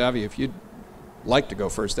 and Davi, if you'd like to go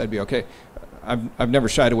first, that'd be okay. I've never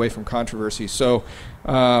shied away from controversy. So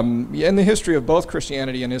in the history of both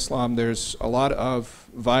Christianity and Islam, there's a lot of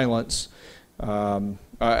violence.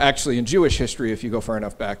 Actually, in Jewish history, if you go far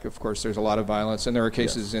enough back, of course, there's a lot of violence. And there are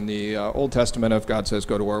cases in the Old Testament of God says,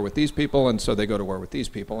 go to war with these people, and so they go to war with these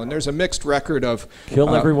people. And there's a mixed record of...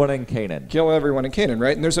 Kill everyone in Canaan. Kill everyone in Canaan,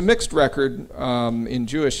 right? And there's a mixed record in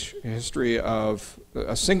Jewish history of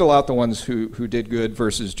single out the ones who did good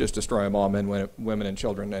versus just destroy them all, men, women, and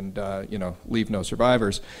children, and leave no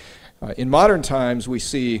survivors. In modern times, we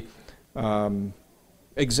see...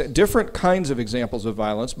 different kinds of examples of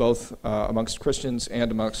violence, both amongst Christians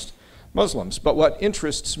and amongst Muslims. But what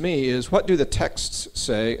interests me is, what do the texts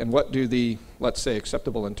say, and what do the, let's say,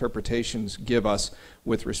 acceptable interpretations give us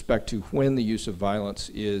with respect to when the use of violence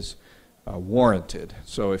is warranted?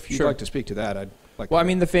 So if you'd like to speak to that, I'd like to. Well, I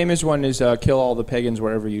mean, the famous one is kill all the pagans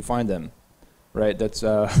wherever you find them. Right, that's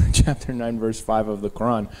chapter 9, verse 5 of the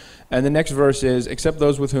Quran. And the next verse is, except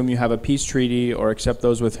those with whom you have a peace treaty, or except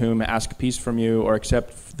those with whom ask peace from you, or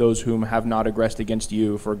except those whom have not aggressed against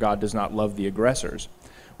you, for God does not love the aggressors.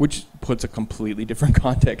 Which puts a completely different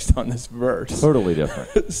context on this verse. Totally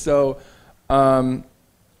different. So that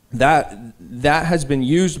has been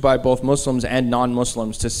used by both Muslims and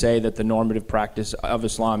non-Muslims to say that the normative practice of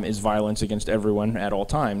Islam is violence against everyone at all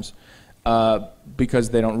times.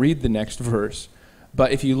 Because they don't read the next verse.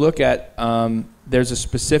 But if you look at, there's a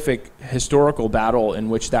specific historical battle in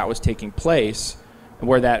which that was taking place,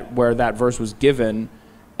 where that verse was given,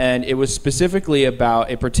 and it was specifically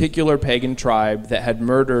about a particular pagan tribe that had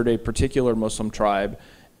murdered a particular Muslim tribe,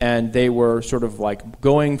 and they were sort of like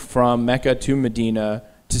going from Mecca to Medina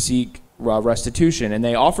to seek restitution, and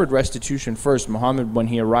they offered restitution first. Muhammad, when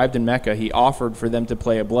he arrived in Mecca, he offered for them to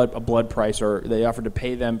pay a blood price, or they offered to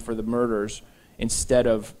pay them for the murders instead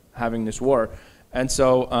of having this war. And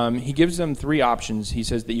so he gives them three options. He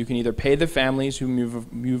says that you can either pay the families whom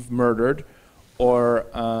you've murdered, or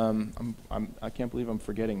I can't believe I'm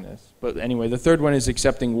forgetting this. But anyway, the third one is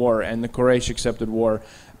accepting war, and the Quraysh accepted war.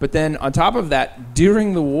 But then on top of that,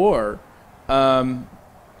 during the war,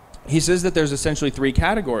 he says that there's essentially three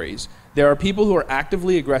categories. There are people who are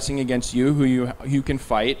actively aggressing against you, who you can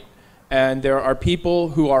fight, and there are people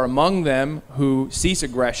who are among them who cease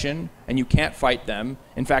aggression, and you can't fight them.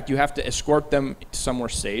 In fact, you have to escort them somewhere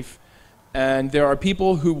safe. And there are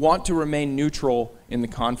people who want to remain neutral in the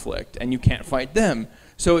conflict, and you can't fight them.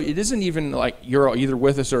 So it isn't even like you're either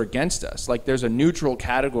with us or against us. Like, there's a neutral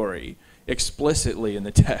category explicitly in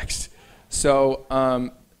the text. So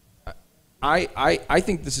I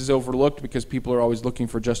think this is overlooked because people are always looking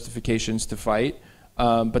for justifications to fight,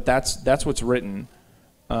 but that's what's written,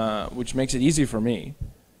 which makes it easy for me.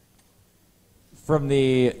 From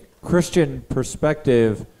the Christian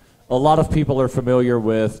perspective, a lot of people are familiar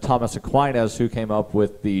with Thomas Aquinas, who came up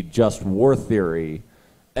with the just war theory,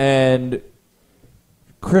 and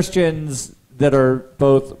Christians that are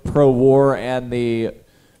both pro-war and the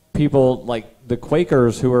people like the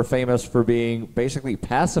Quakers, who are famous for being basically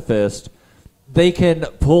pacifist, they can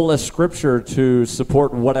pull a scripture to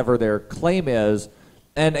support whatever their claim is.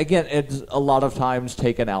 And again, it's a lot of times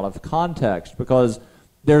taken out of context, because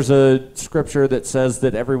there's a scripture that says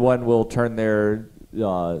that everyone will turn their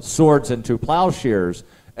swords into plowshares.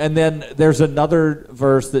 And then there's another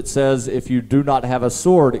verse that says, if you do not have a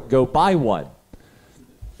sword, go buy one.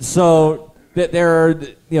 So that there are,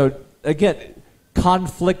 again,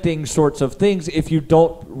 conflicting sorts of things if you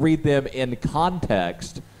don't read them in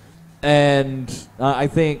context. And I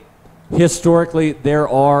think historically, there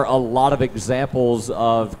are a lot of examples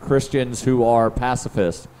of Christians who are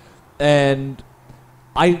pacifist. And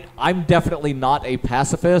I'm definitely not a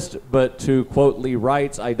pacifist, but to quote Lee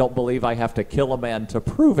Wrights, I don't believe I have to kill a man to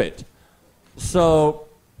prove it. So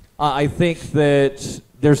I think that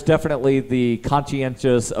there's definitely the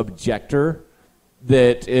conscientious objector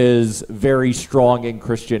that is very strong in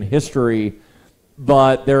Christian history,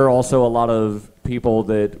 but there are also a lot of people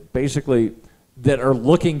that basically that are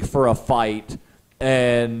looking for a fight,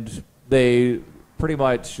 and they pretty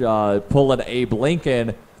much pull an Abe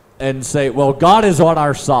Lincoln and say, well, God is on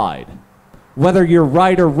our side. Whether you're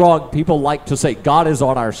right or wrong, people like to say God is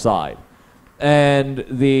on our side. And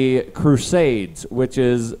the Crusades, which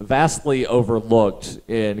is vastly overlooked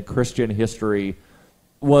in Christian history,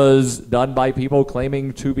 was done by people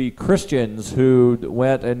claiming to be Christians who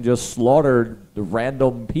went and just slaughtered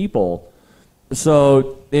random people.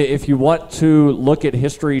 So if you want to look at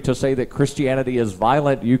history to say that Christianity is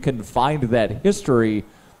violent, you can find that history,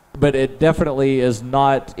 but it definitely is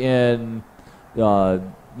not in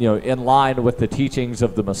in line with the teachings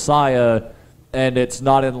of the Messiah, and it's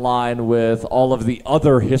not in line with all of the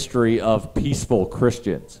other history of peaceful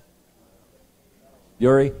Christians.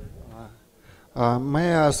 Yuri?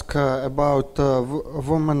 May I ask about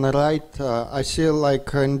women rights? I see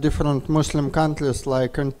like in different Muslim countries,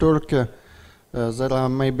 like in Turkey, there are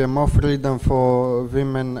maybe more freedom for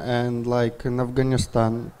women, and like in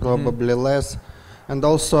Afghanistan, probably less. And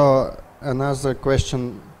also another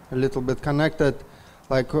question, a little bit connected,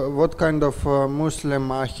 like what kind of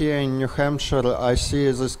Muslim are here in New Hampshire? I see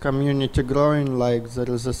this community growing, like there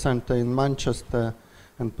is a center in Manchester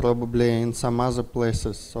and probably in some other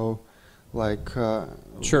places. So like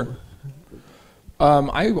sure.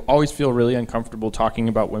 I always feel really uncomfortable talking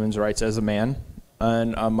about women's rights as a man,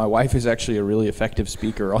 and my wife is actually a really effective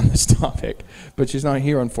speaker on this topic, but she's not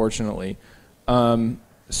here, unfortunately.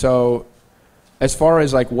 So as far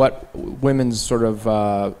as like what women's sort of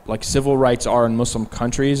like civil rights are in Muslim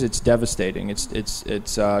countries, it's devastating. It's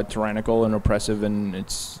tyrannical and oppressive, and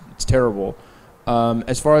it's terrible.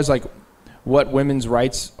 As far as like what women's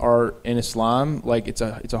rights are in Islam, like it's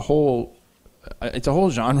a whole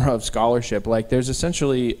genre of scholarship. Like there's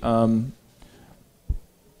essentially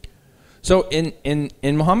so in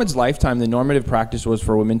Muhammad's lifetime, the normative practice was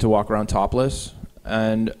for women to walk around topless,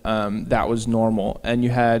 and that was normal. And you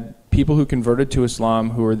had people who converted to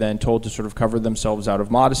Islam who were then told to sort of cover themselves out of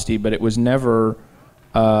modesty, but it was never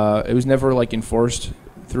like enforced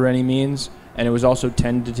through any means, and it was also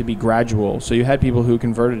tended to be gradual. So you had people who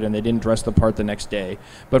converted and they didn't dress the part the next day.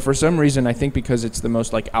 But for some reason, I think because it's the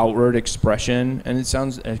most like outward expression, and it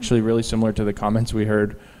sounds actually really similar to the comments we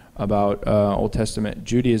heard about Old Testament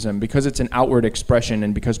Judaism, because it's an outward expression,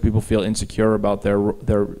 and because people feel insecure about their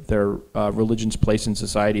religion's place in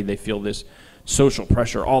society, they feel this social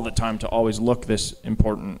pressure all the time to always look this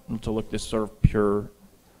important, to look this sort of pure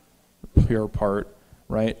part,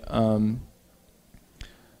 right?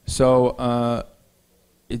 So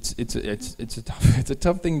it's a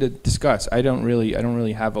tough thing to discuss. I don't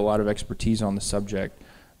really have a lot of expertise on the subject.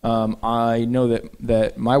 I know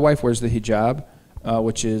that my wife wears the hijab,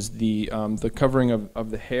 which is the covering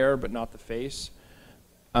of the hair but not the face.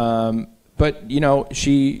 But you know,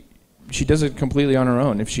 she does it completely on her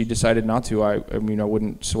own. If she decided not to, I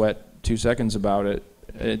wouldn't sweat 2 seconds about it.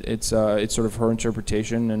 It's sort of her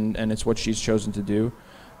interpretation, and it's what she's chosen to do,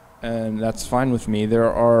 and that's fine with me.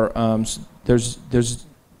 There are there's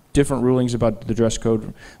different rulings about the dress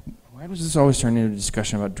code. Why does this always turn into a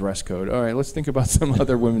discussion about dress code? All right, let's think about some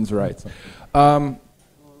other women's rights.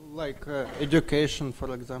 Like education,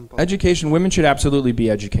 for example. Education, women should absolutely be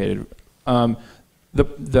educated.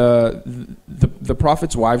 The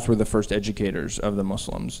Prophet's wives were the first educators of the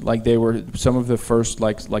Muslims. Like they were some of the first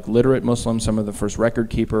like literate Muslims, some of the first record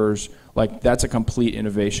keepers. Like that's a complete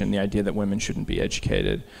innovation, the idea that women shouldn't be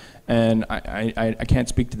educated. And I can't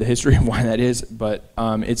speak to the history of why that is, but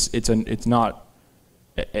it's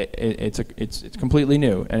completely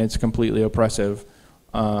new, and it's completely oppressive,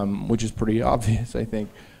 which is pretty obvious, I think.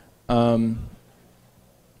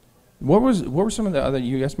 What were some of the other?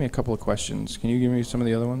 You asked me a couple of questions. Can you give me some of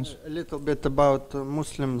the other ones? A little bit about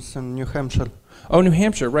Muslims in New Hampshire. Oh, New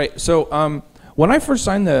Hampshire, right. So when I first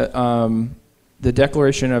signed the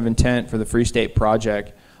Declaration of Intent for the Free State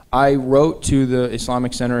Project, I wrote to the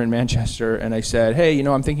Islamic Center in Manchester, and I said, hey,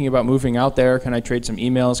 I'm thinking about moving out there. Can I trade some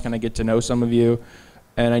emails? Can I get to know some of you?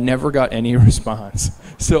 And I never got any response.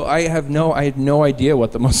 So I had no idea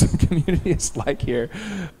what the Muslim community is like here.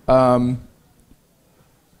 But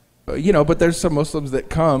there's some Muslims that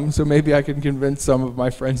come, so maybe I can convince some of my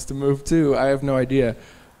friends to move too. I have no idea.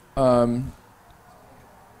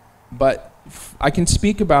 but I can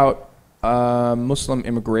speak about Muslim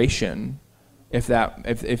immigration,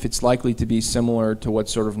 if it's likely to be similar to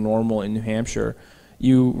what's sort of normal in New Hampshire.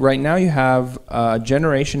 Right now you have a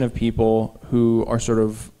generation of people who are sort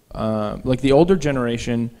of like the older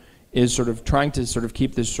generation is sort of trying to sort of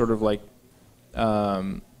keep this sort of like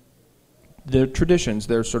their traditions,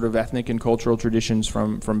 their sort of ethnic and cultural traditions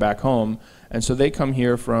from back home. And so they come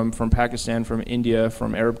here from Pakistan, from India,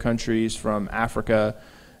 from Arab countries, from Africa,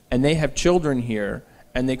 and they have children here.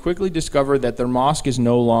 And they quickly discover that their mosque is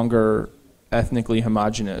no longer ethnically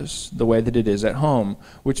homogenous the way that it is at home,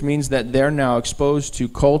 which means that they're now exposed to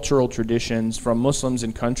cultural traditions from Muslims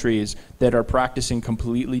in countries that are practicing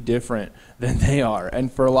completely different than they are.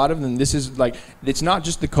 And for a lot of them, this is like, it's not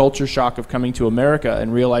just the culture shock of coming to America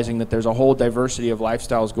and realizing that there's a whole diversity of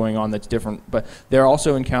lifestyles going on that's different, but they're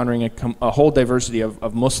also encountering a whole diversity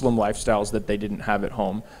of Muslim lifestyles that they didn't have at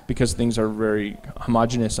home because things are very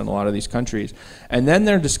homogenous in a lot of these countries. And then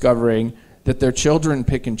they're discovering that their children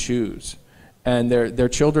pick and choose. And their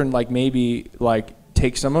children maybe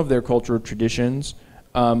take some of their cultural traditions,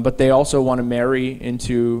 but they also want to marry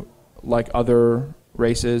into other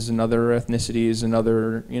races and other ethnicities and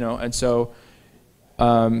other, and so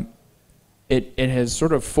it has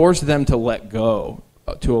sort of forced them to let go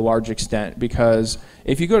to a large extent, because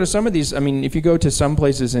if you go to some of these, if you go to some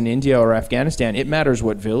places in India or Afghanistan, it matters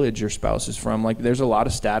what village your spouse is from. There's a lot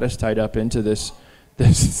of status tied up into this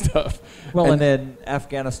stuff. Well, and in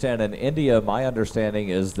Afghanistan and India, my understanding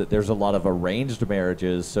is that there's a lot of arranged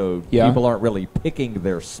marriages, so people aren't really picking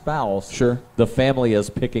their spouse. Sure. The family is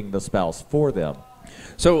picking the spouse for them.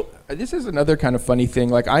 So this is another kind of funny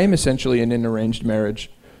thing. I am essentially in an arranged marriage.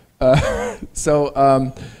 I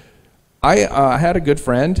had a good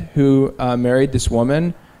friend who married this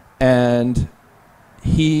woman, and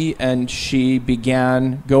he and she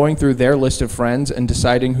began going through their list of friends and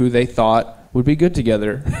deciding who they thought would be good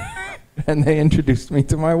together. And they introduced me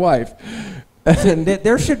to my wife.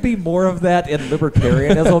 There should be more of that in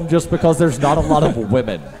libertarianism just because there's not a lot of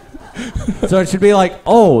women. So it should be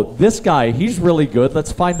oh, this guy, he's really good.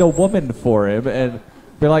 Let's find a woman for him. And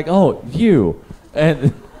be oh, you.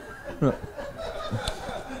 And no,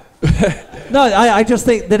 I just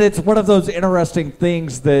think that it's one of those interesting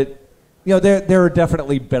things that, there are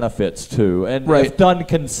definitely benefits to. And if done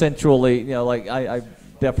consensually, I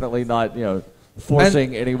definitely not,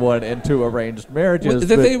 forcing anyone into arranged marriages.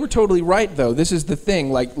 They were totally right, though. This is the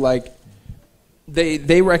thing.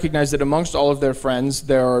 They recognize that amongst all of their friends,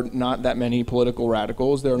 there are not that many political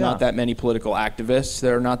radicals. There are not that many political activists.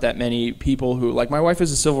 There are not that many people who, my wife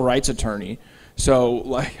is a civil rights attorney.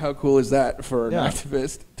 So, how cool is that for an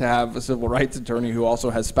activist to have a civil rights attorney who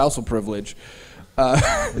also has spousal privilege?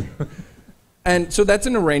 And so that's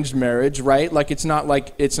an arranged marriage, right? It's not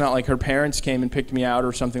like her parents came and picked me out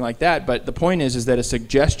or something like that. But the point is that a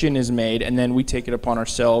suggestion is made, and then we take it upon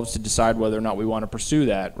ourselves to decide whether or not we want to pursue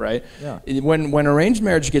that, right? Yeah. When arranged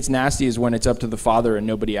marriage gets nasty is when it's up to the father and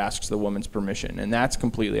nobody asks the woman's permission, and that's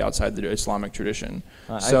completely outside the Islamic tradition.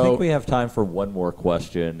 I think we have time for one more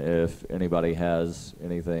question if anybody has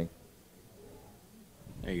anything.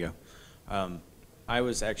 There you go. I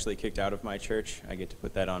was actually kicked out of my church. I get to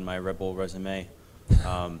put that on my rebel resume.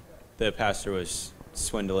 The pastor was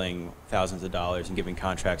swindling thousands of dollars and giving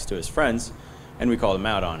contracts to his friends, and we called him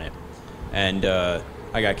out on it. And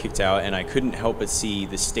I got kicked out, and I couldn't help but see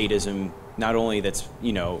the statism, not only that's,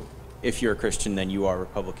 if you're a Christian, then you are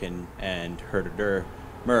Republican and herder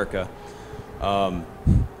America. The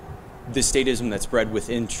statism that's bred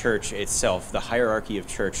within church itself, the hierarchy of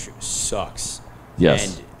church sucks.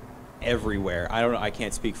 Yes. And everywhere. I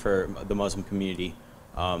can't speak for the Muslim community,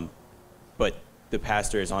 but the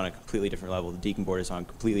pastor is on a completely different level. The deacon board is on a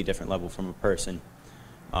completely different level from a person.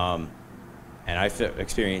 And I've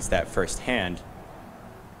experienced that firsthand.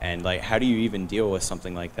 And how do you even deal with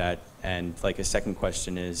something like that? And a second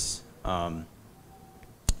question is,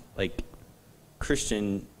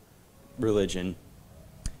 Christian religion,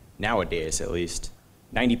 nowadays at least,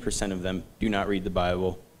 90% of them do not read the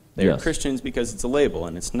Bible. They're Christians because it's a label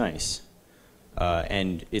and it's nice.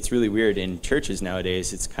 And it's really weird in churches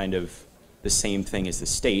nowadays. It's kind of the same thing as the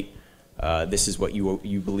state. This is what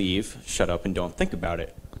you believe. Shut up and don't think about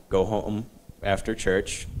it. Go home after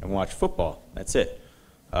church and watch football. That's it.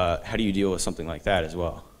 How do you deal with something like that as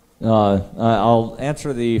well? I'll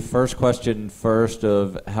answer the first question first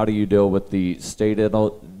of how do you deal with the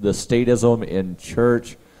statism in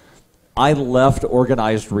church. I left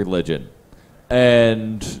organized religion.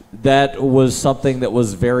 And that was something that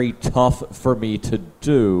was very tough for me to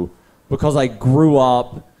do because I grew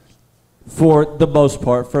up, for the most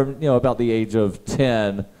part, from about the age of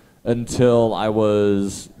 10, until I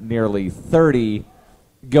was nearly 30,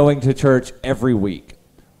 going to church every week,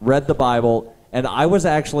 read the Bible, and I was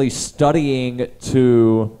actually studying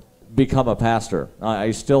to become a pastor.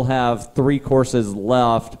 I still have 3 courses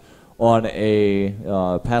left on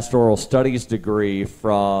a pastoral studies degree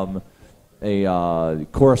from a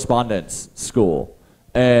correspondence school.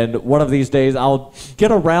 And one of these days I'll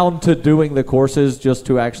get around to doing the courses just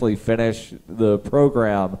to actually finish the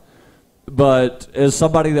program. But as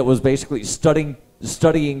somebody that was basically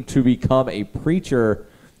studying to become a preacher,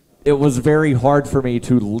 it was very hard for me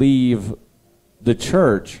to leave the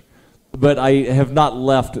church, but I have not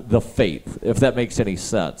left the faith, if that makes any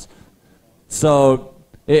sense. So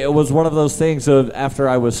it was one of those things of after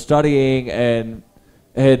I was studying and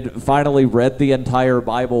had finally read the entire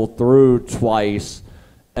Bible through twice,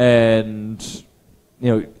 and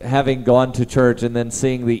having gone to church and then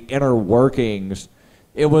seeing the inner workings,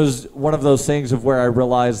 it was one of those things of where I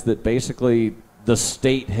realized that basically the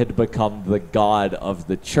state had become the god of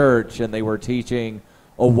the church, and they were teaching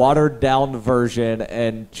a watered-down version,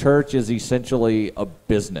 and church is essentially a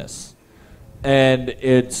business. And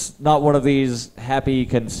it's not one of these happy,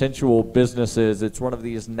 consensual businesses. It's one of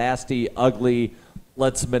these nasty, ugly,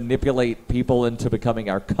 let's manipulate people into becoming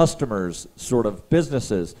our customers sort of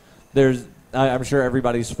businesses. I'm sure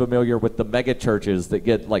everybody's familiar with the mega churches that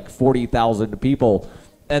get like 40,000 people,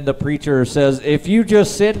 and the preacher says, if you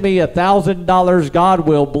just send me $1,000, God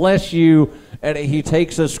will bless you, and he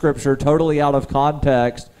takes a scripture totally out of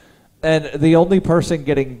context, and the only person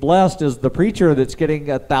getting blessed is the preacher that's getting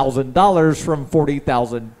 $1,000 from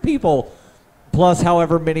 40,000 people, plus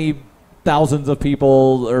however many thousands of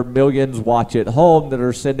people or millions watch at home that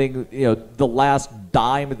are sending the last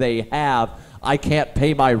dime they have. I can't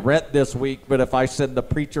pay my rent this week, but if I send the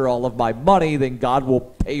preacher all of my money, then God will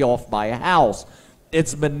pay off my house.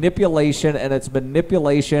 It's manipulation, and it's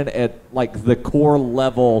manipulation at like the core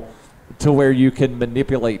level to where you can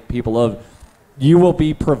manipulate people of, you will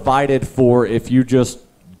be provided for if you just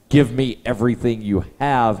give me everything you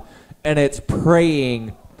have. And it's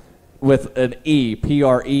preying with an E,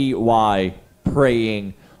 P-R-E-Y,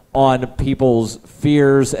 preying on people's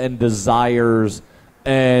fears and desires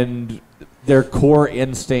and their core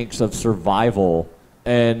instincts of survival.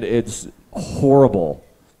 And it's horrible.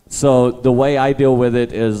 So the way I deal with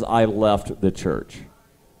it is I left the church.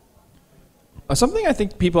 Something I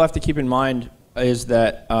think people have to keep in mind is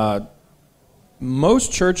that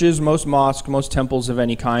most churches, most mosques, most temples of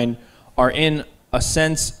any kind are in a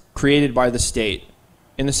sense created by the state,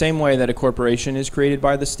 in the same way that a corporation is created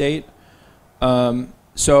by the state.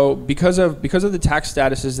 So because of the tax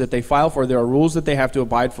statuses that they file for, there are rules that they have to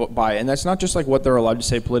abide by, and that's not just like what they're allowed to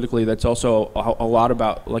say politically. That's also a lot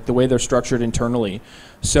about like the way they're structured internally.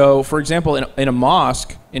 So, for example, in a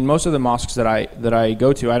mosque, in most of the mosques that I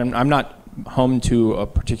go to, I'm not home to a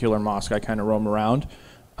particular mosque. I kind of roam around.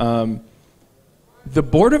 The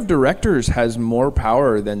board of directors has more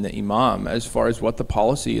power than the imam as far as what the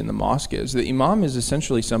policy in the mosque is. The imam is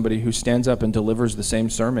essentially somebody who stands up and delivers the same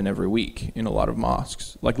sermon every week in a lot of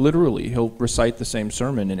mosques. Like literally, he'll recite the same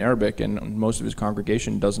sermon in Arabic, and most of his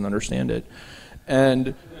congregation doesn't understand it.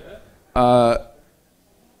 And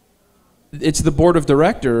it's the board of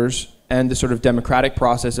directors and the sort of democratic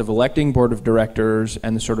process of electing board of directors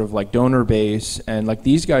and the sort of like donor base, and like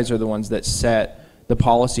these guys are the ones that set the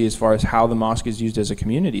policy as far as how the mosque is used as a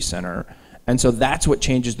community center. And so that's what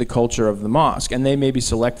changes the culture of the mosque. And they maybe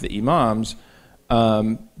select the imams,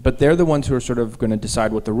 but they're the ones who are sort of going to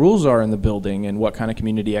decide what the rules are in the building and what kind of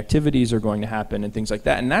community activities are going to happen and things like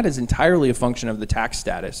that. And that is entirely a function of the tax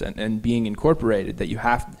status and being incorporated, that you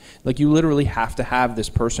have, like you literally have to have this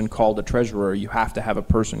person called a treasurer, you have to have a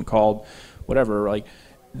person called whatever, like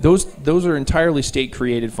those are entirely state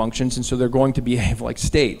created functions, and so they're going to behave like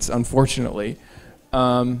states, unfortunately.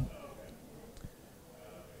 But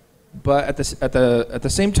at the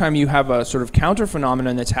same time, you have a sort of counter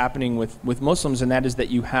phenomenon that's happening with Muslims, and that is that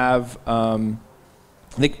you have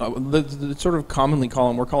they sort of commonly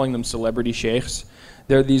we're calling them celebrity sheikhs.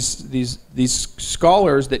 They're these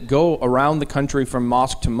scholars that go around the country from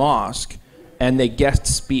mosque to mosque, and they guest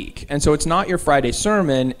speak. And so it's not your Friday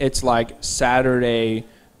sermon; it's like Saturday.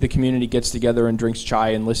 The community gets together and drinks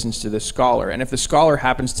chai and listens to this scholar. And if the scholar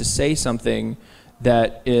happens to say something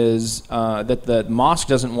that is that the mosque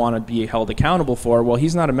doesn't want to be held accountable for, well,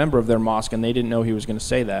 he's not a member of their mosque, and they didn't know he was going to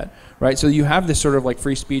say that, right? So you have this sort of like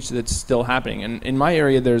free speech that's still happening. And in my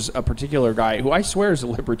area, there's a particular guy who I swear is a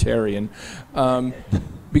libertarian,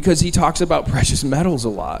 Because he talks about precious metals a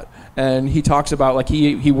lot. And he talks about, like,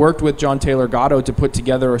 he worked with John Taylor Gatto to put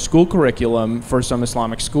together a school curriculum for some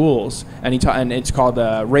Islamic schools. And and it's called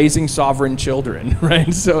Raising Sovereign Children,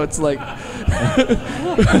 right? So it's like...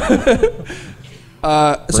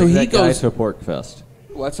 so he goes to PorcFest.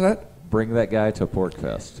 What's that? Bring that guy to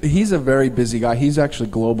PorcFest. He's a very busy guy. He's actually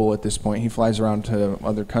global at this point. He flies around to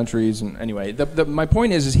other countries. And anyway, my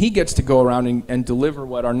point is he gets to go around and deliver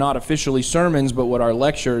what are not officially sermons, but what are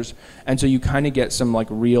lectures. And so you kind of get some like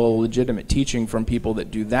real legitimate teaching from people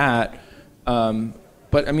that do that.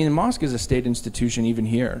 But I mean, the mosque is a state institution even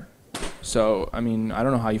here. So, I mean, I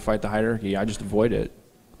don't know how you fight the hierarchy. I just avoid it.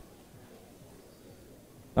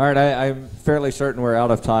 All right, I'm fairly certain we're out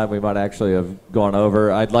of time. We might actually have gone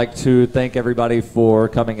over. I'd like to thank everybody for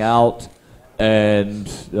coming out and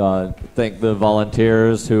thank the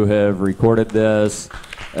volunteers who have recorded this.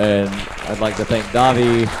 And I'd like to thank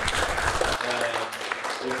Davi